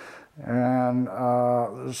EPM. And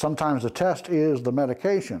sometimes the test is the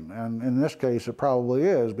medication, and in this case it probably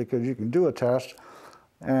is, because you can do a test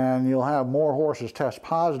and you'll have more horses test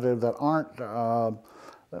positive that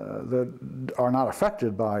are not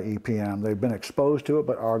affected by EPM. They've been exposed to it,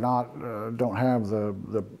 but are not, don't have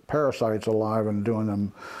the parasites alive and doing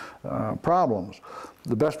them problems.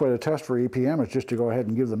 The best way to test for EPM is just to go ahead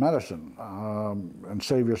and give the medicine and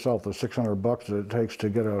save yourself the $600 that it takes to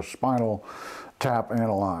get a spinal tap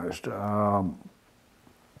analyzed.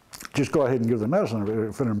 Just go ahead and give the medicine.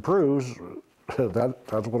 If it improves,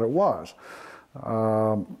 that's what it was.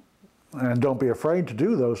 And don't be afraid to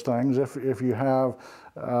do those things if you have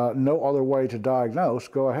no other way to diagnose.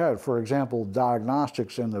 Go ahead. For example,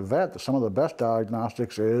 diagnostics in the vet, some of the best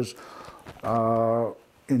diagnostics is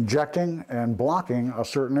injecting and blocking a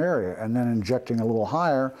certain area, and then injecting a little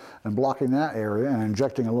higher and blocking that area, and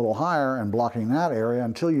injecting a little higher and blocking that area,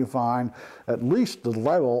 until you find at least the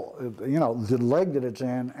level, you know, the leg that it's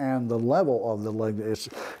in and the level of the leg. It's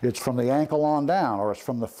from the ankle on down, or it's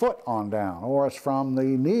from the foot on down, or it's from the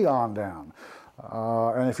knee on down.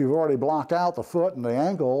 And if you've already blocked out the foot and the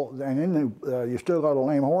ankle, and then you still got a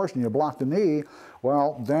lame horse and you block the knee,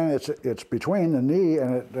 well, then it's between the knee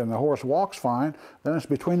and the horse walks fine. Then it's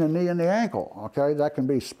between the knee and the ankle. Okay, that can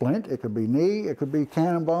be splint, it could be knee, it could be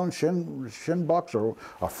cannon bone, shin bucks, or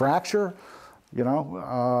a fracture. You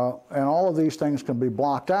know, and all of these things can be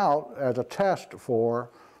blocked out as a test for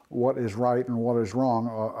what is right and what is wrong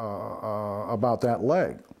about that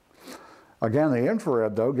leg. Again, the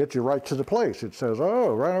infrared, though, gets you right to the place. It says,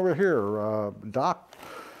 oh, right over here, doc,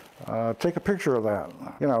 take a picture of that.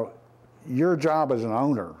 You know, your job as an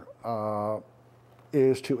owner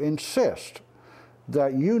is to insist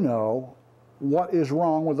that you know what is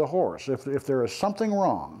wrong with the horse. If there is something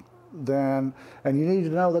wrong, then, and you need to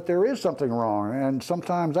know that there is something wrong, and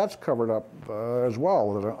sometimes that's covered up as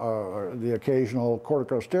well. The occasional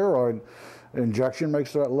corticosteroid injection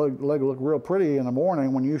makes that leg look real pretty in the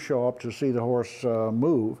morning when you show up to see the horse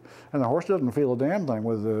move, and the horse doesn't feel a damn thing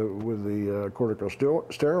with the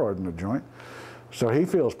corticosteroid in the joint. So he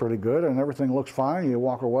feels pretty good and everything looks fine. You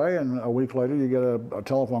walk away and a week later you get a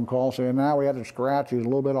telephone call saying, now we had a scratch, he's a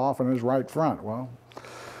little bit off in his right front. Well,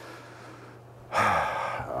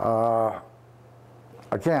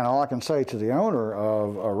 again, all I can say to the owner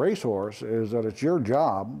of a racehorse is that it's your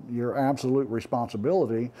job, your absolute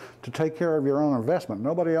responsibility to take care of your own investment.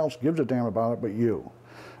 Nobody else gives a damn about it but you.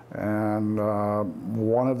 And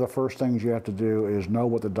one of the first things you have to do is know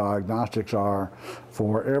what the diagnostics are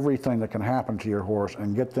for everything that can happen to your horse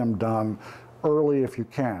and get them done early if you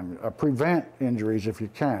can. Prevent injuries if you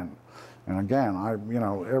can. And again,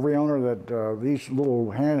 every owner that these little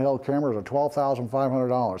handheld cameras are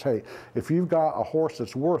 $12,500. Hey, if you've got a horse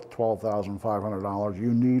that's worth $12,500,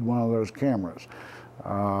 you need one of those cameras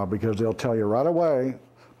because they'll tell you right away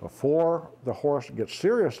before the horse gets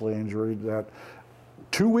seriously injured that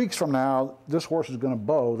 2 weeks from now, this horse is going to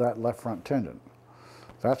bow that left front tendon.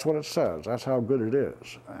 That's what it says. That's how good it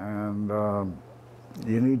is. And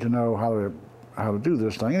you need to know how to do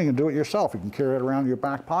this thing. And you can do it yourself. You can carry it around in your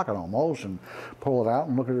back pocket almost and pull it out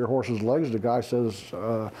and look at your horse's legs. The guy says,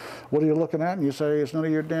 what are you looking at? And you say, it's none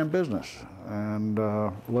of your damn business. And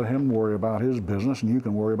let him worry about his business and you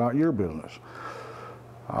can worry about your business.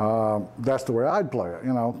 That's the way I'd play it,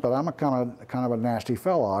 but I'm a kind of a nasty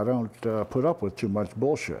fella. I don't put up with too much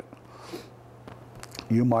bullshit.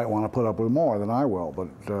 You might want to put up with more than I will, but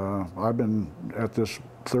I've been at this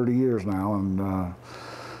 30 years now, and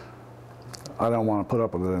I don't want to put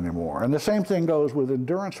up with it anymore. And the same thing goes with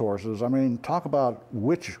endurance horses. I mean, talk about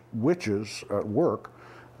witches at work.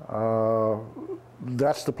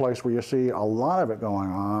 That's the place where you see a lot of it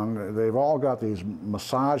going on. They've all got these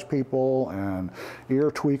massage people and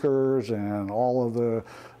ear tweakers and all of the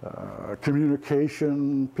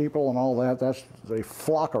communication people and all that. They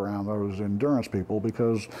flock around those endurance people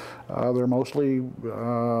because they're mostly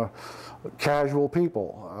casual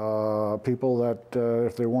people, people that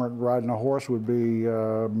if they weren't riding a horse would be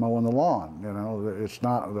mowing the lawn. It's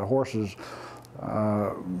not, the horse is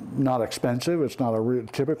not expensive. It's not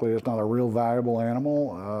typically it's not a real valuable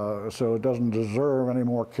animal, so it doesn't deserve any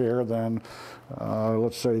more care than,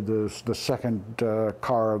 let's say, the second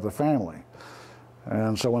car of the family.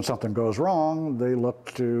 And so when something goes wrong, they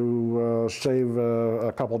look to save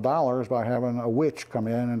a couple dollars by having a witch come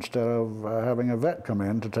in instead of having a vet come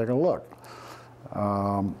in to take a look.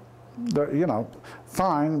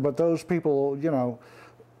 Fine, but those people,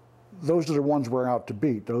 those are the ones we're out to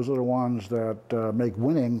beat. Those are the ones that make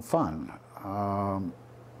winning fun.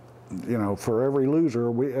 For every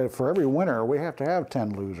loser, for every winner, we have to have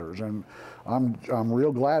 10 losers. And I'm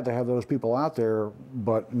real glad to have those people out there,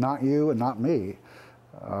 but not you and not me.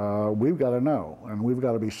 We've got to know, and we've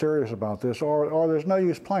got to be serious about this, or there's no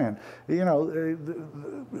use playing.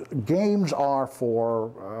 Games are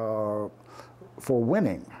for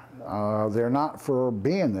winning. They're not for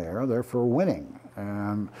being there. They're for winning.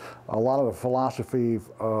 And a lot of the philosophy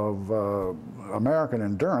of American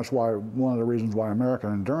endurance, one of the reasons why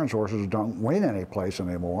American endurance horses don't win any place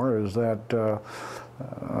anymore is that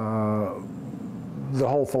the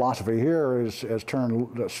whole philosophy here has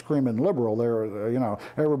turned screaming liberal.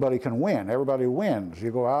 Everybody can win. Everybody wins.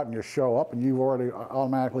 You go out and you show up and you've already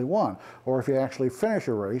automatically won. Or if you actually finish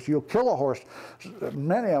a race, you'll kill a horse.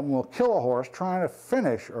 Many of them will kill a horse trying to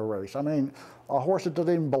finish a race. I mean, a horse that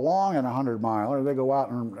doesn't even belong in a 100-miler, they go out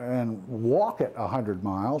and walk it 100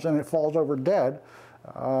 miles and it falls over dead.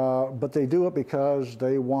 But they do it because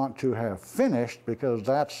they want to have finished, because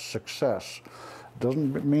that's success.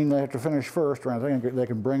 Doesn't mean they have to finish first or anything. They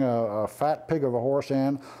can bring a fat pig of a horse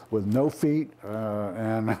in with no feet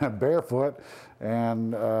and barefoot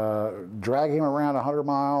and drag him around 100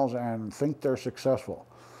 miles and think they're successful.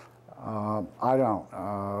 I don't.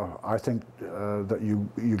 I think that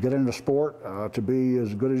you get into sport to be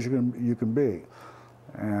as good as you can be,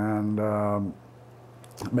 and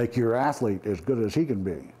make your athlete as good as he can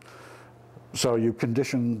be. So you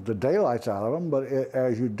condition the daylights out of them, but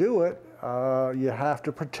as you do it, you have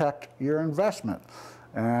to protect your investment.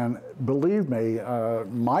 And believe me,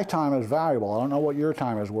 my time is valuable. I don't know what your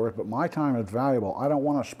time is worth, but my time is valuable. I don't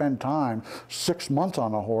want to spend time 6 months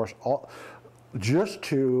on a horse just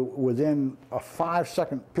to, within a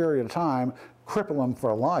 5-second period of time, cripple them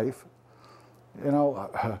for life.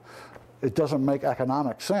 it doesn't make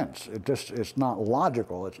economic sense. It's not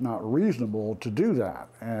logical. It's not reasonable to do that.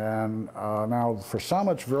 And now for some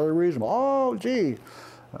it's very reasonable. Oh, gee,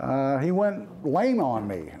 he went lame on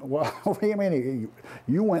me. Well, what do you mean?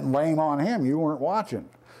 You went lame on him. You weren't watching.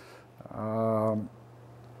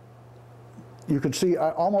 You can see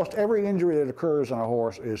almost every injury that occurs in a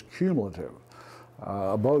horse is cumulative.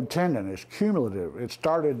 A bowed tendon is cumulative. It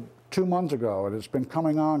started 2 months ago, and it's been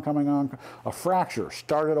coming on, coming on. A fracture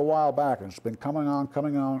started a while back, and it's been coming on,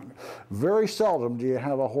 coming on. Very seldom do you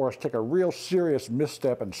have a horse take a real serious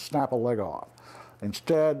misstep and snap a leg off.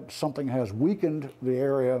 Instead, something has weakened the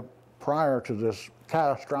area prior to this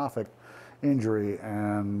catastrophic injury,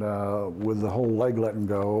 and with the whole leg letting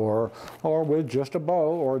go, or with just a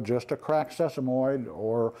bow, or just a cracked sesamoid,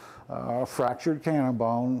 or a fractured cannon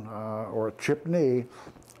bone, or a chipped knee.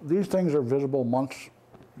 These things are visible months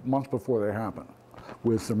before they happen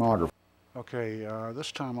with thermography. Okay,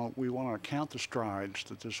 this time we want to count the strides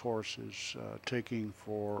that this horse is taking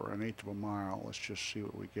for 1/8 of a mile. Let's just see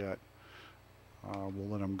what we get. We'll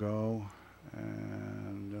let him go,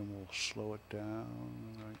 and then we'll slow it down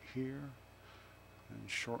right here, and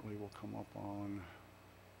shortly we'll come up on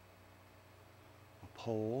a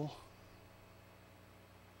pole,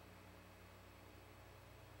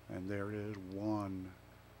 and there it is. 1,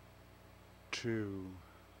 2,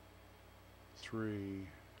 3,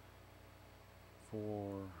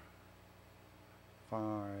 4,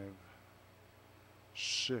 5,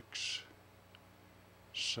 6,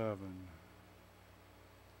 7,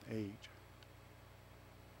 8,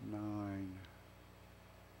 9,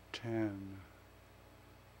 10,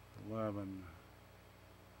 11,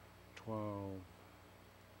 12,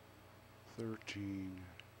 13,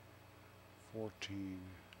 14,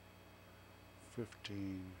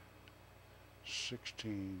 15,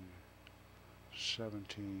 16,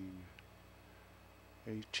 17,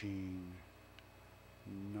 18,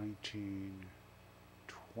 19,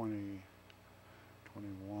 20,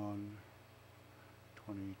 21,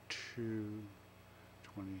 22,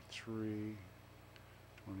 23,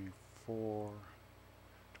 24,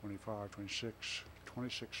 25, 26,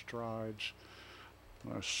 26 strides.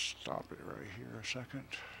 Let's stop it right here a second.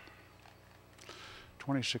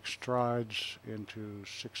 26 strides into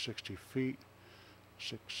 660 feet.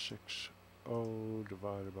 660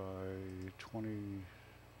 divided by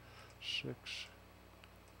 26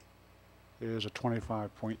 is a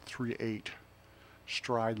 25.38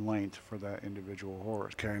 stride length for that individual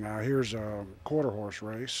horse. Okay, now here's a quarter horse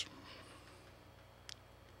race.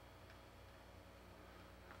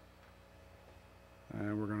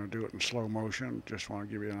 And we're going to do it in slow motion. Just want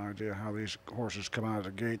to give you an idea how these horses come out of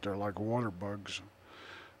the gate. They're like water bugs.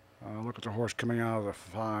 Look at the horse coming out of the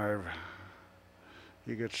 5.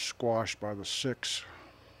 He gets squashed by the 6.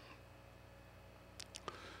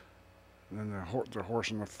 And then the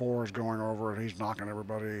horse in the 4 is going over it. He's knocking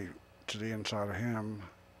everybody to the inside of him,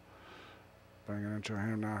 banging into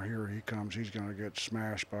him. Now here he comes. He's going to get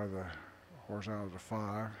smashed by the horse out of the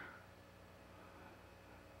 5.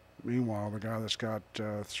 Meanwhile, the guy that's got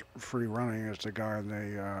free running is the guy in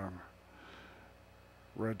the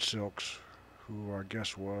red silks, who I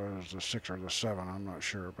guess was the 6 or the 7, I'm not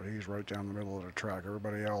sure, but he's right down the middle of the track.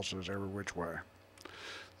 Everybody else is every which way.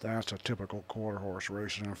 That's a typical quarter horse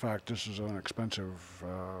race, and in fact, this is an expensive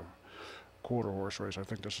quarter horse race. I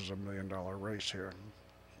think this is $1 million race here.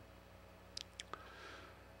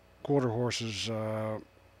 Quarter horses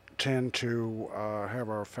tend to have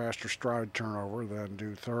a faster stride turnover than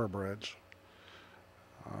do thoroughbreds,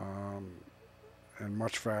 and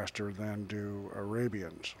much faster than do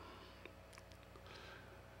Arabians.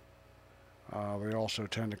 They also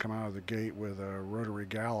tend to come out of the gate with a rotary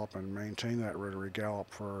gallop and maintain that rotary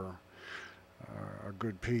gallop for a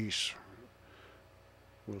good piece.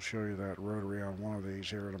 We'll show you that rotary on one of these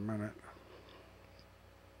here in a minute.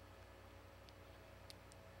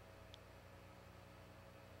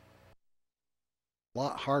 A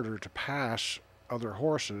lot harder to pass other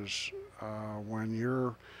horses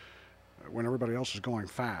when everybody else is going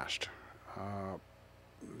fast.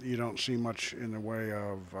 You don't see much in the way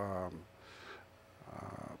of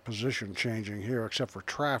position changing here, except for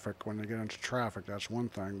traffic. When they get into traffic, that's one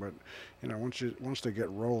thing, but you know, once they get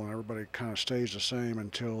rolling, everybody kind of stays the same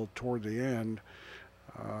until toward the end.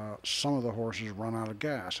 Some of the horses run out of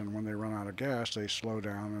gas, and when they run out of gas, they slow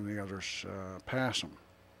down and the others pass them.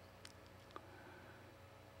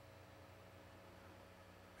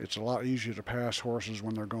 It's a lot easier to pass horses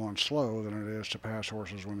when they're going slow than it is to pass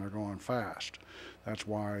horses when they're going fast. That's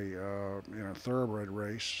why in a thoroughbred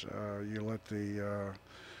race, you let the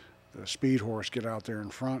speed horse get out there in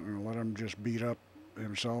front and let him just beat up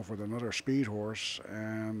himself with another speed horse,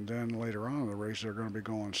 and then later on in the race they're going to be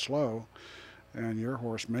going slow, and your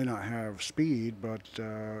horse may not have speed, but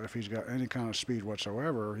if he's got any kind of speed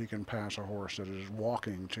whatsoever, he can pass a horse that is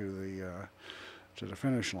walking to the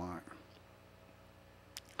finish line.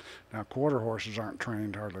 Now, quarter horses aren't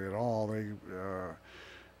trained hardly at all.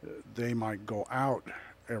 They might go out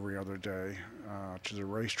every other day to the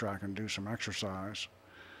racetrack and do some exercise.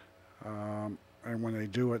 And when they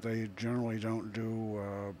do it, they generally don't do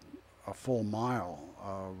a full mile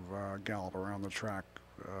of gallop around the track.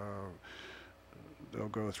 They'll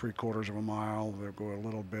go 3/4 of a mile, they'll go a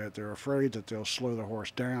little bit. They're afraid that they'll slow the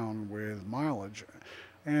horse down with mileage.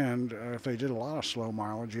 And if they did a lot of slow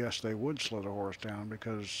mileage, yes, they would slow the horse down,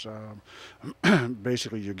 because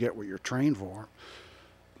basically you get what you're trained for.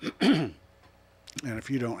 And if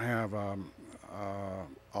you don't have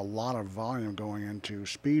a lot of volume going into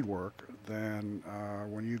speed work, then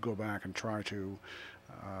when you go back and try to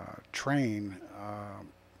train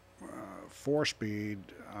for speed,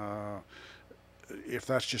 if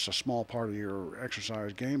that's just a small part of your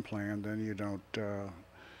exercise game plan, then you don't, you're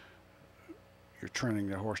training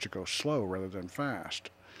the horse to go slow rather than fast,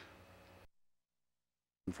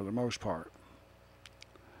 for the most part.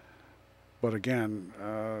 But again,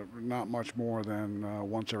 not much more than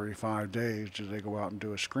once every 5 days do they go out and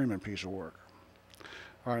do a screaming piece of work.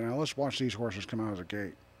 All right, now let's watch these horses come out of the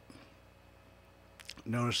gate.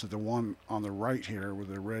 Notice that the one on the right here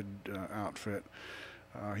with the red outfit,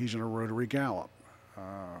 he's in a rotary gallop.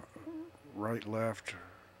 Right, left,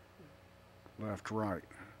 left, right.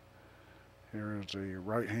 Here is the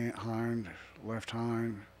right hind, left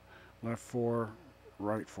fore,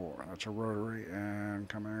 right fore. That's a rotary, and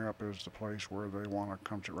coming up is the place where they want to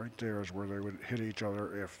come to. Right there is where they would hit each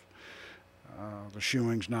other if the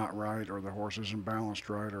shoeing's not right, or the horse isn't balanced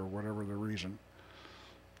right, or whatever the reason.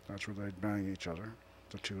 That's where they'd bang each other,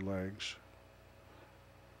 the two legs.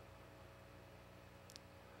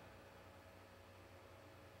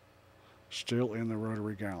 Still in the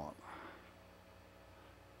rotary gallop.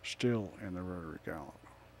 Still in the rotary gallop.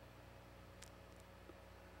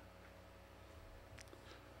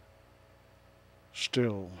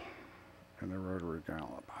 Still in the rotary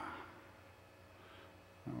gallop.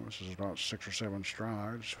 Now, this is about 6 or 7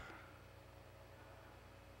 strides.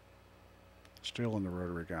 Still in the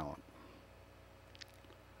rotary gallop.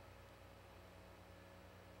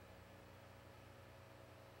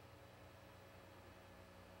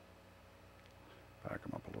 Back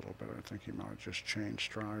him up a little bit. I think he might have just changed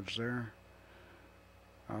strides there.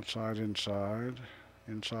 Outside, inside.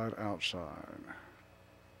 Inside, outside.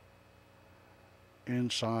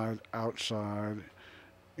 Inside, outside.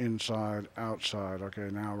 Inside, outside. Okay,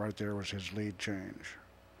 now right there was his lead change.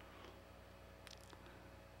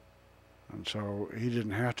 And so he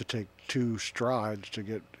didn't have to take 2 strides to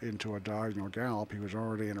get into a diagonal gallop. He was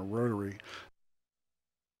already in a rotary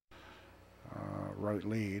right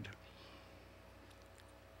lead.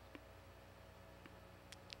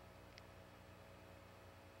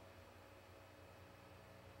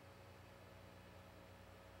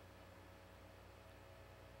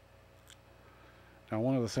 Now,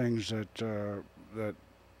 one of the things that that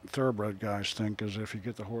thoroughbred guys think is if you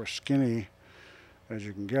get the horse skinny as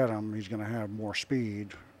you can get him, he's going to have more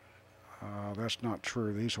speed. That's not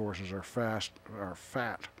true. These horses are fat,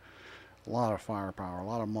 a lot of firepower, a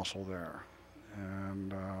lot of muscle there,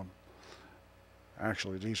 and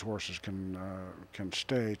actually these horses can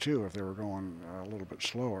stay too if they were going a little bit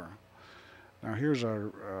slower. Now here's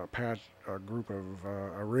a group of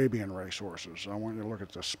Arabian racehorses. I want you to look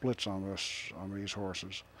at the splits on these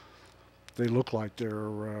horses. They look like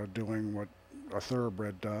they're doing what a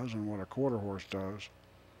thoroughbred does and what a quarter horse does,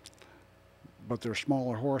 but they're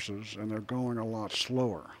smaller horses and they're going a lot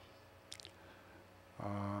slower.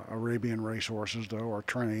 Arabian racehorses, though, are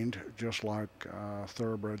trained just like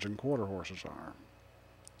thoroughbreds and quarter horses are,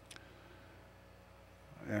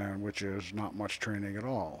 and which is not much training at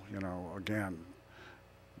all. You know, again,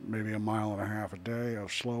 maybe 1.5 miles a day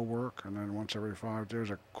of slow work, and then once every 5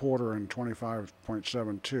 days, a quarter and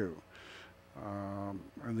 25.72.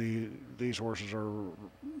 And these horses are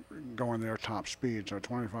going their top speed, so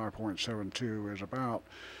 25.72 is about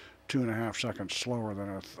 2.5 seconds slower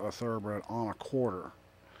than a thoroughbred on a quarter.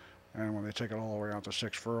 And when they take it all the way out to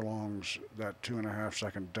 6 furlongs, that 2.5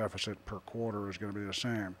 second deficit per quarter is going to be the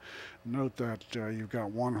same. Note that you've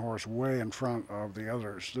got one horse way in front of the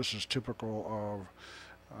others. This is typical of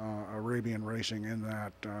Arabian racing in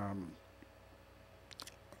that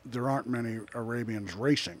there aren't many Arabians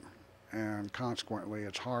racing, and consequently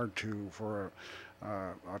it's hard for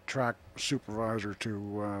a track supervisor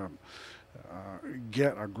to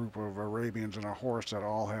get a group of Arabians and a horse that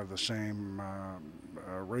all have the same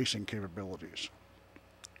racing capabilities.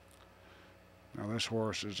 Now this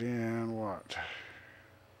horse is in what?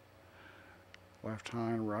 Left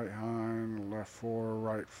hind, right hind, left four,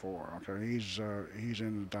 right four. Okay, he's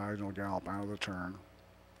in the diagonal gallop out of the turn.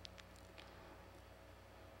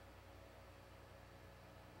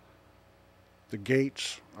 The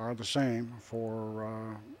gaits are the same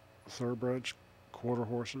for thoroughbreds, quarter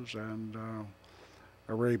horses, and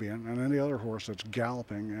Arabian, and any other horse that's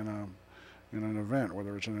galloping in an event,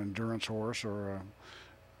 whether it's an endurance horse or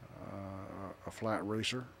a flat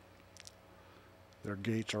racer. Their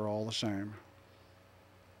gaits are all the same.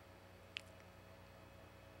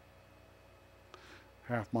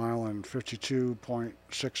 Half mile in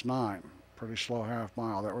 52.69, pretty slow half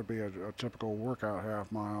mile. That would be a typical workout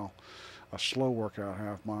half mile, a slow workout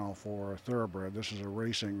half mile for a thoroughbred. This is a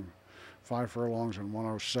racing 5 furlongs in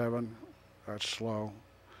 107. That's slow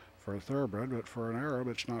for a thoroughbred, but for an Arab,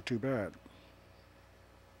 it's not too bad.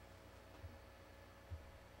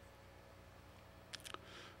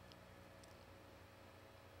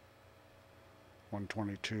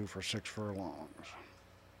 $122 for 6 furlongs.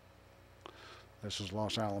 This is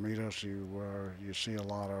Los Alamitos. You see a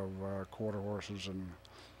lot of quarter horses and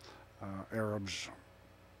Arabs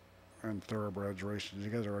and thoroughbreds racing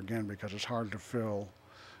together, again, because it's hard to fill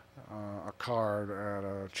a card at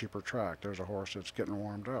a cheaper track. There's a horse that's getting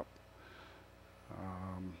warmed up.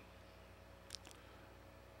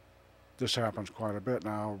 This happens quite a bit.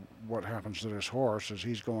 Now, what happens to this horse is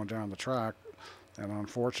he's going down the track, and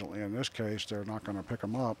unfortunately in this case they're not going to pick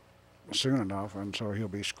him up soon enough, and so he'll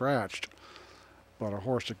be scratched. But a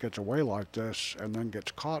horse that gets away like this and then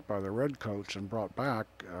gets caught by the redcoats and brought back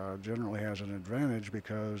generally has an advantage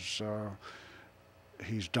because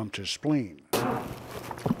he's dumped his spleen.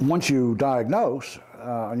 Once you diagnose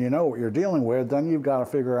and you know what you're dealing with, then you've got to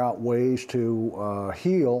figure out ways to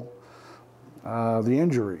heal the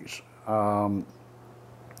injuries.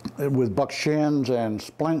 With buck shins and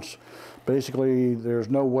splints, basically there's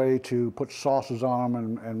no way to put sauces on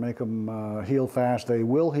them and make them heal fast. They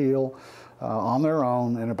will heal on their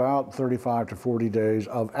own in about 35 to 40 days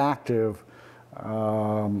of active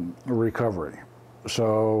recovery.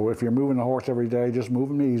 So if you're moving the horse every day, just move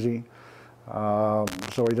him easy so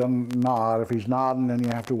he doesn't nod. If he's nodding, then you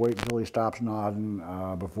have to wait until he stops nodding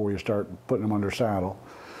before you start putting him under saddle.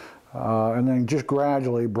 And then just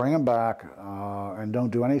gradually bring him back and don't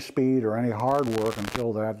do any speed or any hard work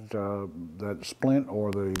until that splint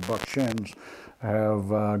or the buck shins have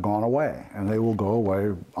gone away, and they will go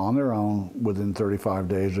away on their own within 35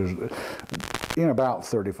 days, in about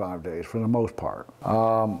 35 days for the most part.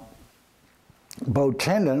 Bowed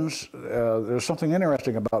tendons, there's something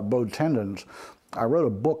interesting about bowed tendons. I wrote a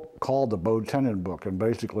book called the Bowed Tendon Book, and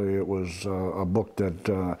basically it was a book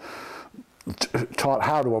that taught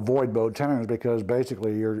how to avoid bowed tendons, because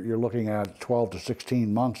basically you're looking at 12 to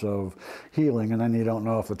 16 months of healing, and then you don't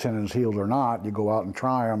know if the tendon's healed or not. You go out and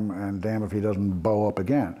try them, and damn if he doesn't bow up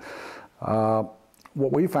again.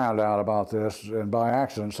 What we found out about this, and by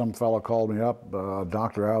accident, some fellow called me up, a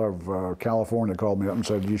doctor out of California called me up and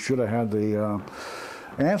said, you should have had the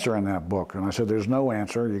answer in that book. And I said, there's no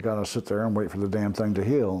answer. You got to sit there and wait for the damn thing to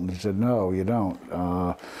heal. And he said, no, you don't.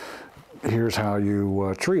 Here's how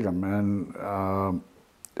you treat them. And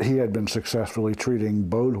he had been successfully treating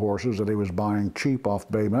bowed horses that he was buying cheap off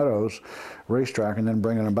Bay Meadows racetrack and then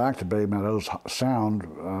bringing them back to Bay Meadows sound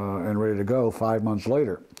and ready to go 5 months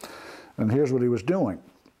later. And here's what he was doing.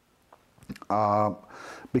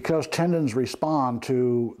 Because tendons respond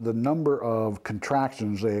to the number of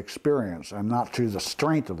contractions they experience, and not to the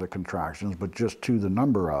strength of the contractions, but just to the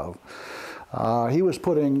number of, he was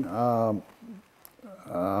putting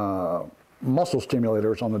muscle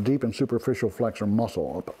stimulators on the deep and superficial flexor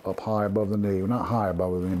muscle up high above the knee, not high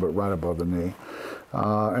above the knee, but right above the knee,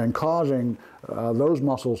 and causing those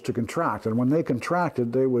muscles to contract. And when they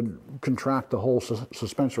contracted, they would contract the whole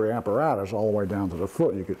suspensory apparatus all the way down to the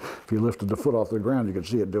foot. You could, if you lifted the foot off the ground, you could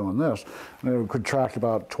see it doing this, and it would contract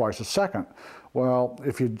about twice a second. Well,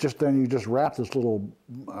 if you just wrap this little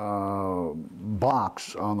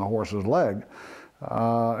box on the horse's leg,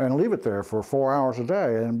 and leave it there for 4 hours a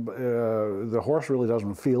day, and the horse really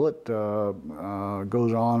doesn't feel it,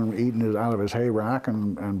 goes on eating it out of his hay rack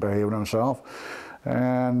and behaving himself,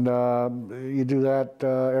 and you do that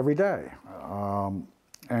every day.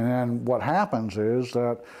 And then what happens is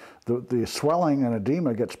that the swelling and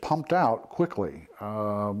edema gets pumped out quickly.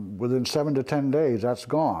 Within 7 to 10 days, that's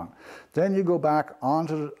gone. Then you go back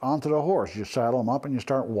onto the horse. You saddle them up and you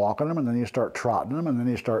start walking them, and then you start trotting them, and then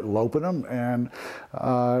you start loping them, and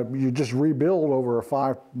you just rebuild over a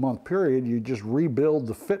 5-month period. You just rebuild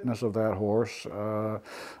the fitness of that horse,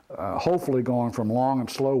 hopefully going from long and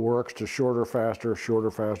slow works to shorter, faster,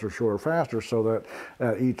 shorter, faster, shorter, faster, so that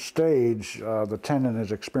at each stage the tendon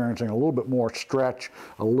is experiencing a little bit more stretch,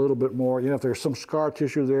 a little bit more, you know, if there's some scar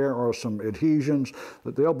tissue there or some adhesions,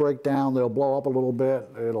 that they'll break down, they'll blow up a little bit,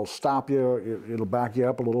 it'll stop you, it'll back you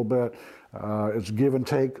up a little bit. It's give and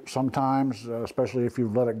take sometimes, especially if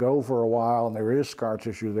you've let it go for a while and there is scar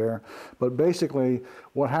tissue there. But basically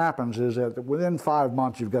what happens is that within 5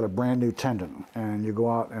 months you've got a brand new tendon, and you go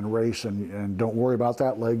out and race and don't worry about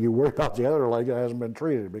that leg, you worry about the other leg that hasn't been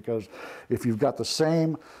treated, because if you've got the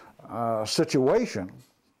same situation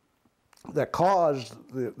that caused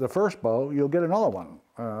the first bow, you'll get another one.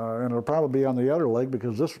 And it'll probably be on the other leg,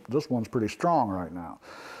 because this one's pretty strong right now.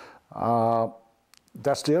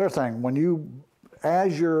 That's the other thing. When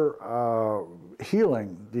as you're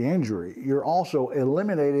healing the injury, you're also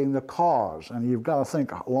eliminating the cause, and you've got to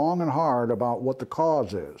think long and hard about what the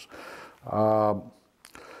cause is.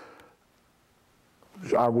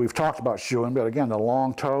 We've talked about shoeing, but again, the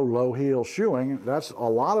long toe, low heel shoeing, that's a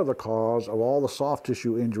lot of the cause of all the soft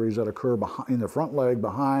tissue injuries that occur in the front leg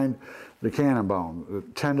behind the cannon bone. The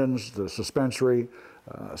tendons, the suspensory,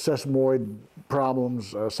 sesamoid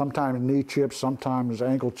problems, sometimes knee chips, sometimes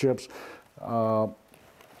ankle chips. A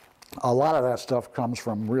lot of that stuff comes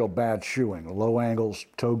from real bad shoeing, low angles,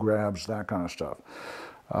 toe grabs, that kind of stuff.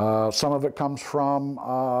 Some of it comes from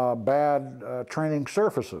bad training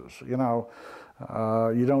surfaces. You know,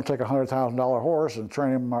 you don't take a $100,000 horse and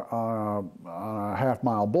train him on a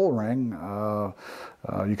half-mile bull ring.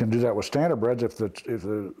 You can do that with standardbreds if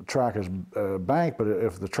the track is banked, but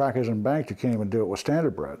if the track isn't banked, you can't even do it with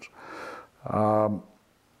standardbreds.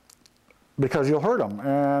 Because you'll hurt them,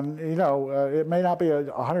 and you know, it may not be a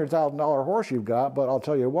 $100,000 horse you've got, but I'll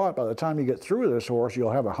tell you what, by the time you get through this horse, you'll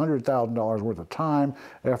have $100,000 worth of time,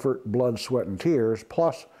 effort, blood, sweat, and tears,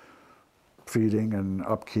 plus feeding and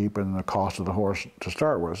upkeep and the cost of the horse to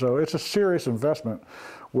start with. So it's a serious investment,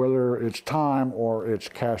 whether it's time or it's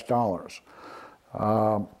cash dollars.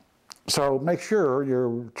 So make sure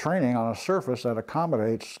you're training on a surface that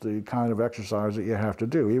accommodates the kind of exercise that you have to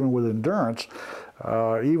do. Even with endurance,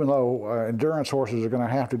 even though endurance horses are going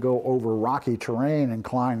to have to go over rocky terrain and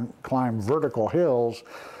climb vertical hills,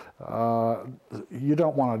 you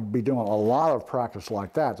don't want to be doing a lot of practice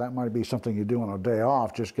like that. That might be something you do on a day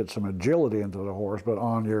off, just get some agility into the horse. But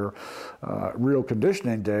on your real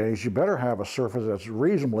conditioning days, you better have a surface that's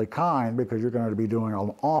reasonably kind, because you're going to be doing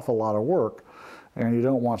an awful lot of work. And you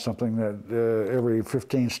don't want something that every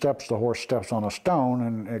 15 steps the horse steps on a stone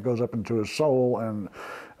and it goes up into his sole, and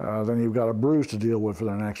then you've got a bruise to deal with for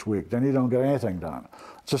the next week. Then you don't get anything done.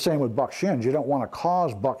 It's the same with buck shins. You don't want to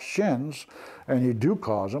cause buck shins, and you do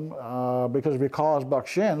cause them, because if you cause buck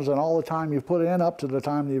shins, then all the time you've put in up to the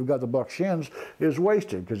time that you've got the buck shins is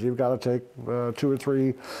wasted, because you've got to take 2 or 3,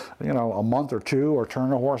 you know, a month or 2, or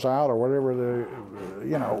turn the horse out, or whatever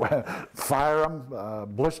you know, fire them,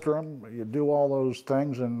 blister them. You do all those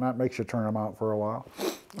things, and that makes you turn them out for a while.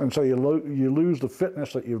 And so you lose the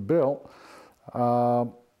fitness that you've built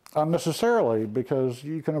unnecessarily, because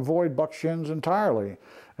you can avoid buck shins entirely.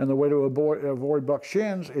 And the way to avoid buck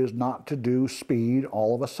shins is not to do speed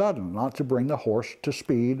all of a sudden, not to bring the horse to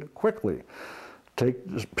speed quickly.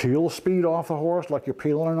 Peel the speed off the horse like you're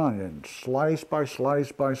peeling an onion. Slice by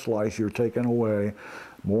slice by slice, you're taking away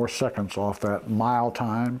more seconds off that mile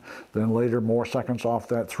time, then later more seconds off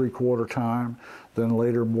that 3/4 time, then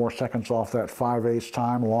later more seconds off that 5/8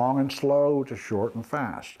 time, long and slow to short and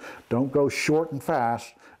fast. Don't go short and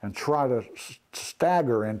fast and try to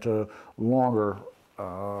stagger into longer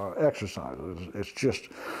exercises. It's just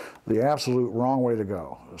the absolute wrong way to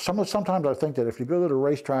go. Sometimes I think that if you go to the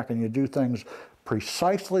racetrack and you do things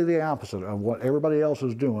precisely the opposite of what everybody else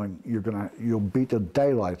is doing, you'll beat the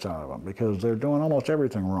daylights out of them, because they're doing almost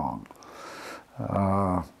everything wrong.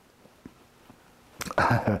 And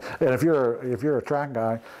if you're a track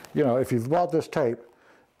guy, you know, if you've bought this tape,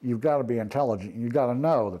 you've got to be intelligent. You've got to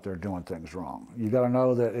know that they're doing things wrong. You've got to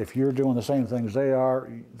know that if you're doing the same things they are,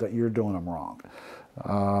 that you're doing them wrong.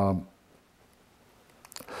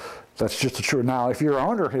 That's just the truth. Now, if your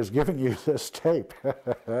owner is giving you this tape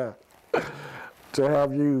to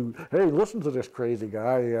have you, hey, listen to this crazy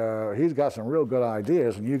guy, he's got some real good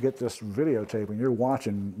ideas, and you get this videotape and you're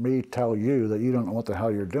watching me tell you that you don't know what the hell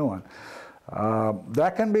you're doing,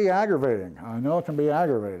 That can be aggravating. I know it can be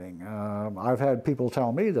aggravating. I've had people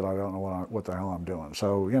tell me that I don't know what the hell I'm doing.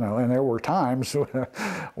 So, you know, and there were times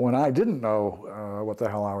when I didn't know what the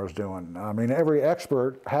hell I was doing. I mean, every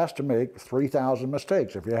expert has to make 3,000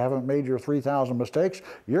 mistakes. If you haven't made your 3,000 mistakes,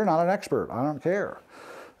 you're not an expert. I don't care.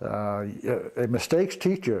 Mistakes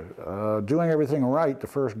teach you. Doing everything right the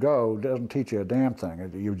first go doesn't teach you a damn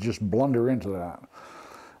thing. You just blunder into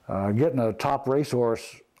that. Getting a top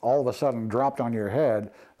racehorse all of a sudden dropped on your head,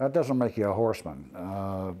 that doesn't make you a horseman.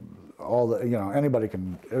 Anybody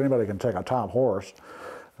can take a top horse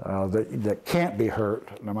that can't be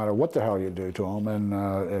hurt, no matter what the hell you do to them, and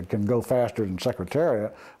it can go faster than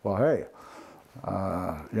Secretariat. Well, hey,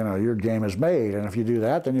 your game is made, and if you do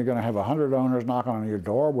that, then you're going to have 100 owners knocking on your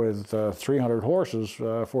door with 300 horses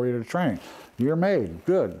for you to train. You're made.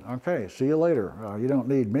 Good. Okay. See you later. You don't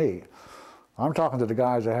need me. I'm talking to the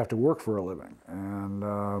guys that have to work for a living and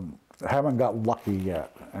haven't got lucky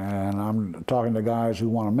yet. And I'm talking to guys who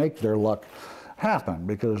want to make their luck happen,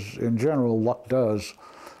 because in general, luck does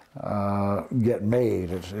get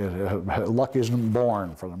made. Luck isn't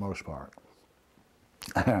born for the most part.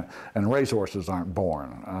 And racehorses aren't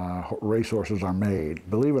born. Racehorses are made.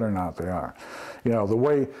 Believe it or not, they are. You know, the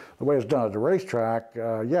way it's done at the racetrack,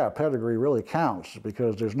 yeah, pedigree really counts,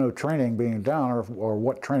 because there's no training being done, or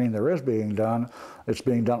what training there is being done, it's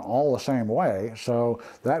being done all the same way. So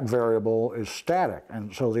that variable is static,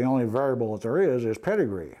 and so the only variable that there is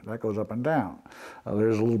pedigree. That goes up and down.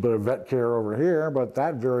 There's a little bit of vet care over here, but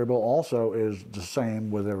that variable also is the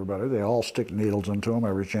same with everybody. They all stick needles into them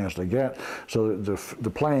every chance they get, so the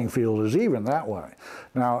playing field is even that way.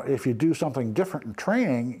 Now, if you do something different in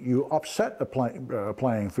training, you upset the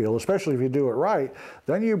playing field, especially if you do it right.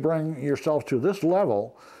 Then you bring yourself to this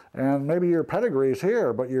level, and maybe your pedigree is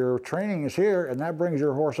here, but your training is here, and that brings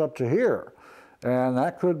your horse up to here. And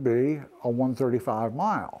that could be a 135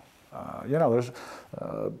 mile. There's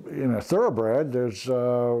in a thoroughbred, there's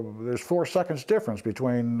 4 seconds difference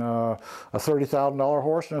between a $30,000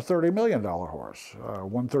 horse and a $30 million horse.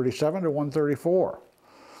 137 to 134,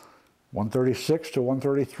 136 to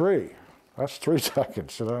 133. That's 3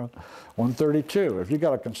 seconds. 132. If you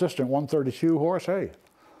got a consistent 132 horse, hey,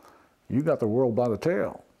 you got the world by the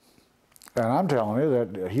tail. And I'm telling you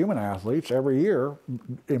that human athletes every year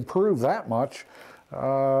improve that much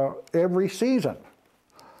every season.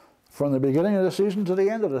 From the beginning of the season to the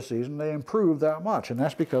end of the season, they improve that much. And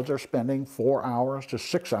that's because they're spending 4 hours to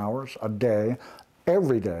 6 hours a day,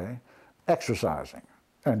 every day, exercising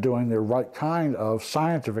and doing the right kind of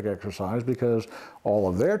scientific exercise, because all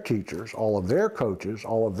of their teachers, all of their coaches,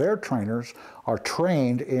 all of their trainers are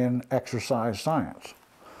trained in exercise science.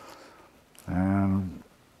 And,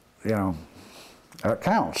 you know, that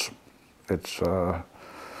counts.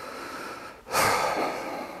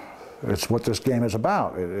 It's what this game is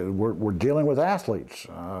about. We're dealing with athletes.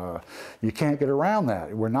 You can't get around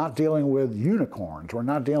that. We're not dealing with unicorns. We're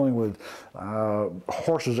not dealing with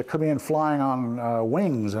horses that come in flying on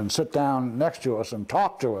wings and sit down next to us and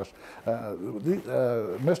talk to us.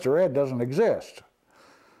 Mr. Ed doesn't exist.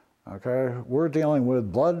 Okay? We're dealing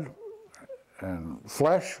with blood and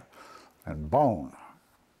flesh and bone.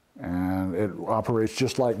 And it operates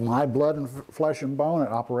just like my blood and flesh and bone. It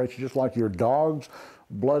operates just like your dog's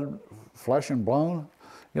blood, flesh, and bone.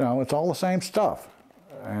 You know, it's all the same stuff.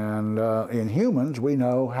 And in humans, we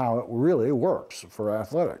know how it really works for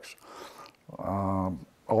athletics.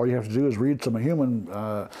 All you have to do is read some human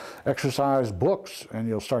exercise books, and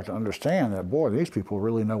you'll start to understand that, boy, these people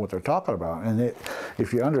really know what they're talking about. And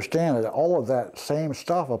if you understand that all of that same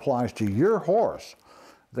stuff applies to your horse,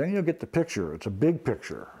 then you'll get the picture. It's a big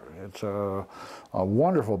picture. It's a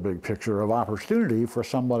wonderful big picture of opportunity for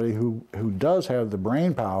somebody who does have the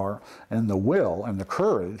brain power and the will and the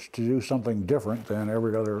courage to do something different than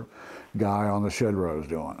every other guy on the shed row is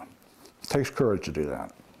doing. It takes courage to do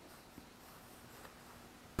that.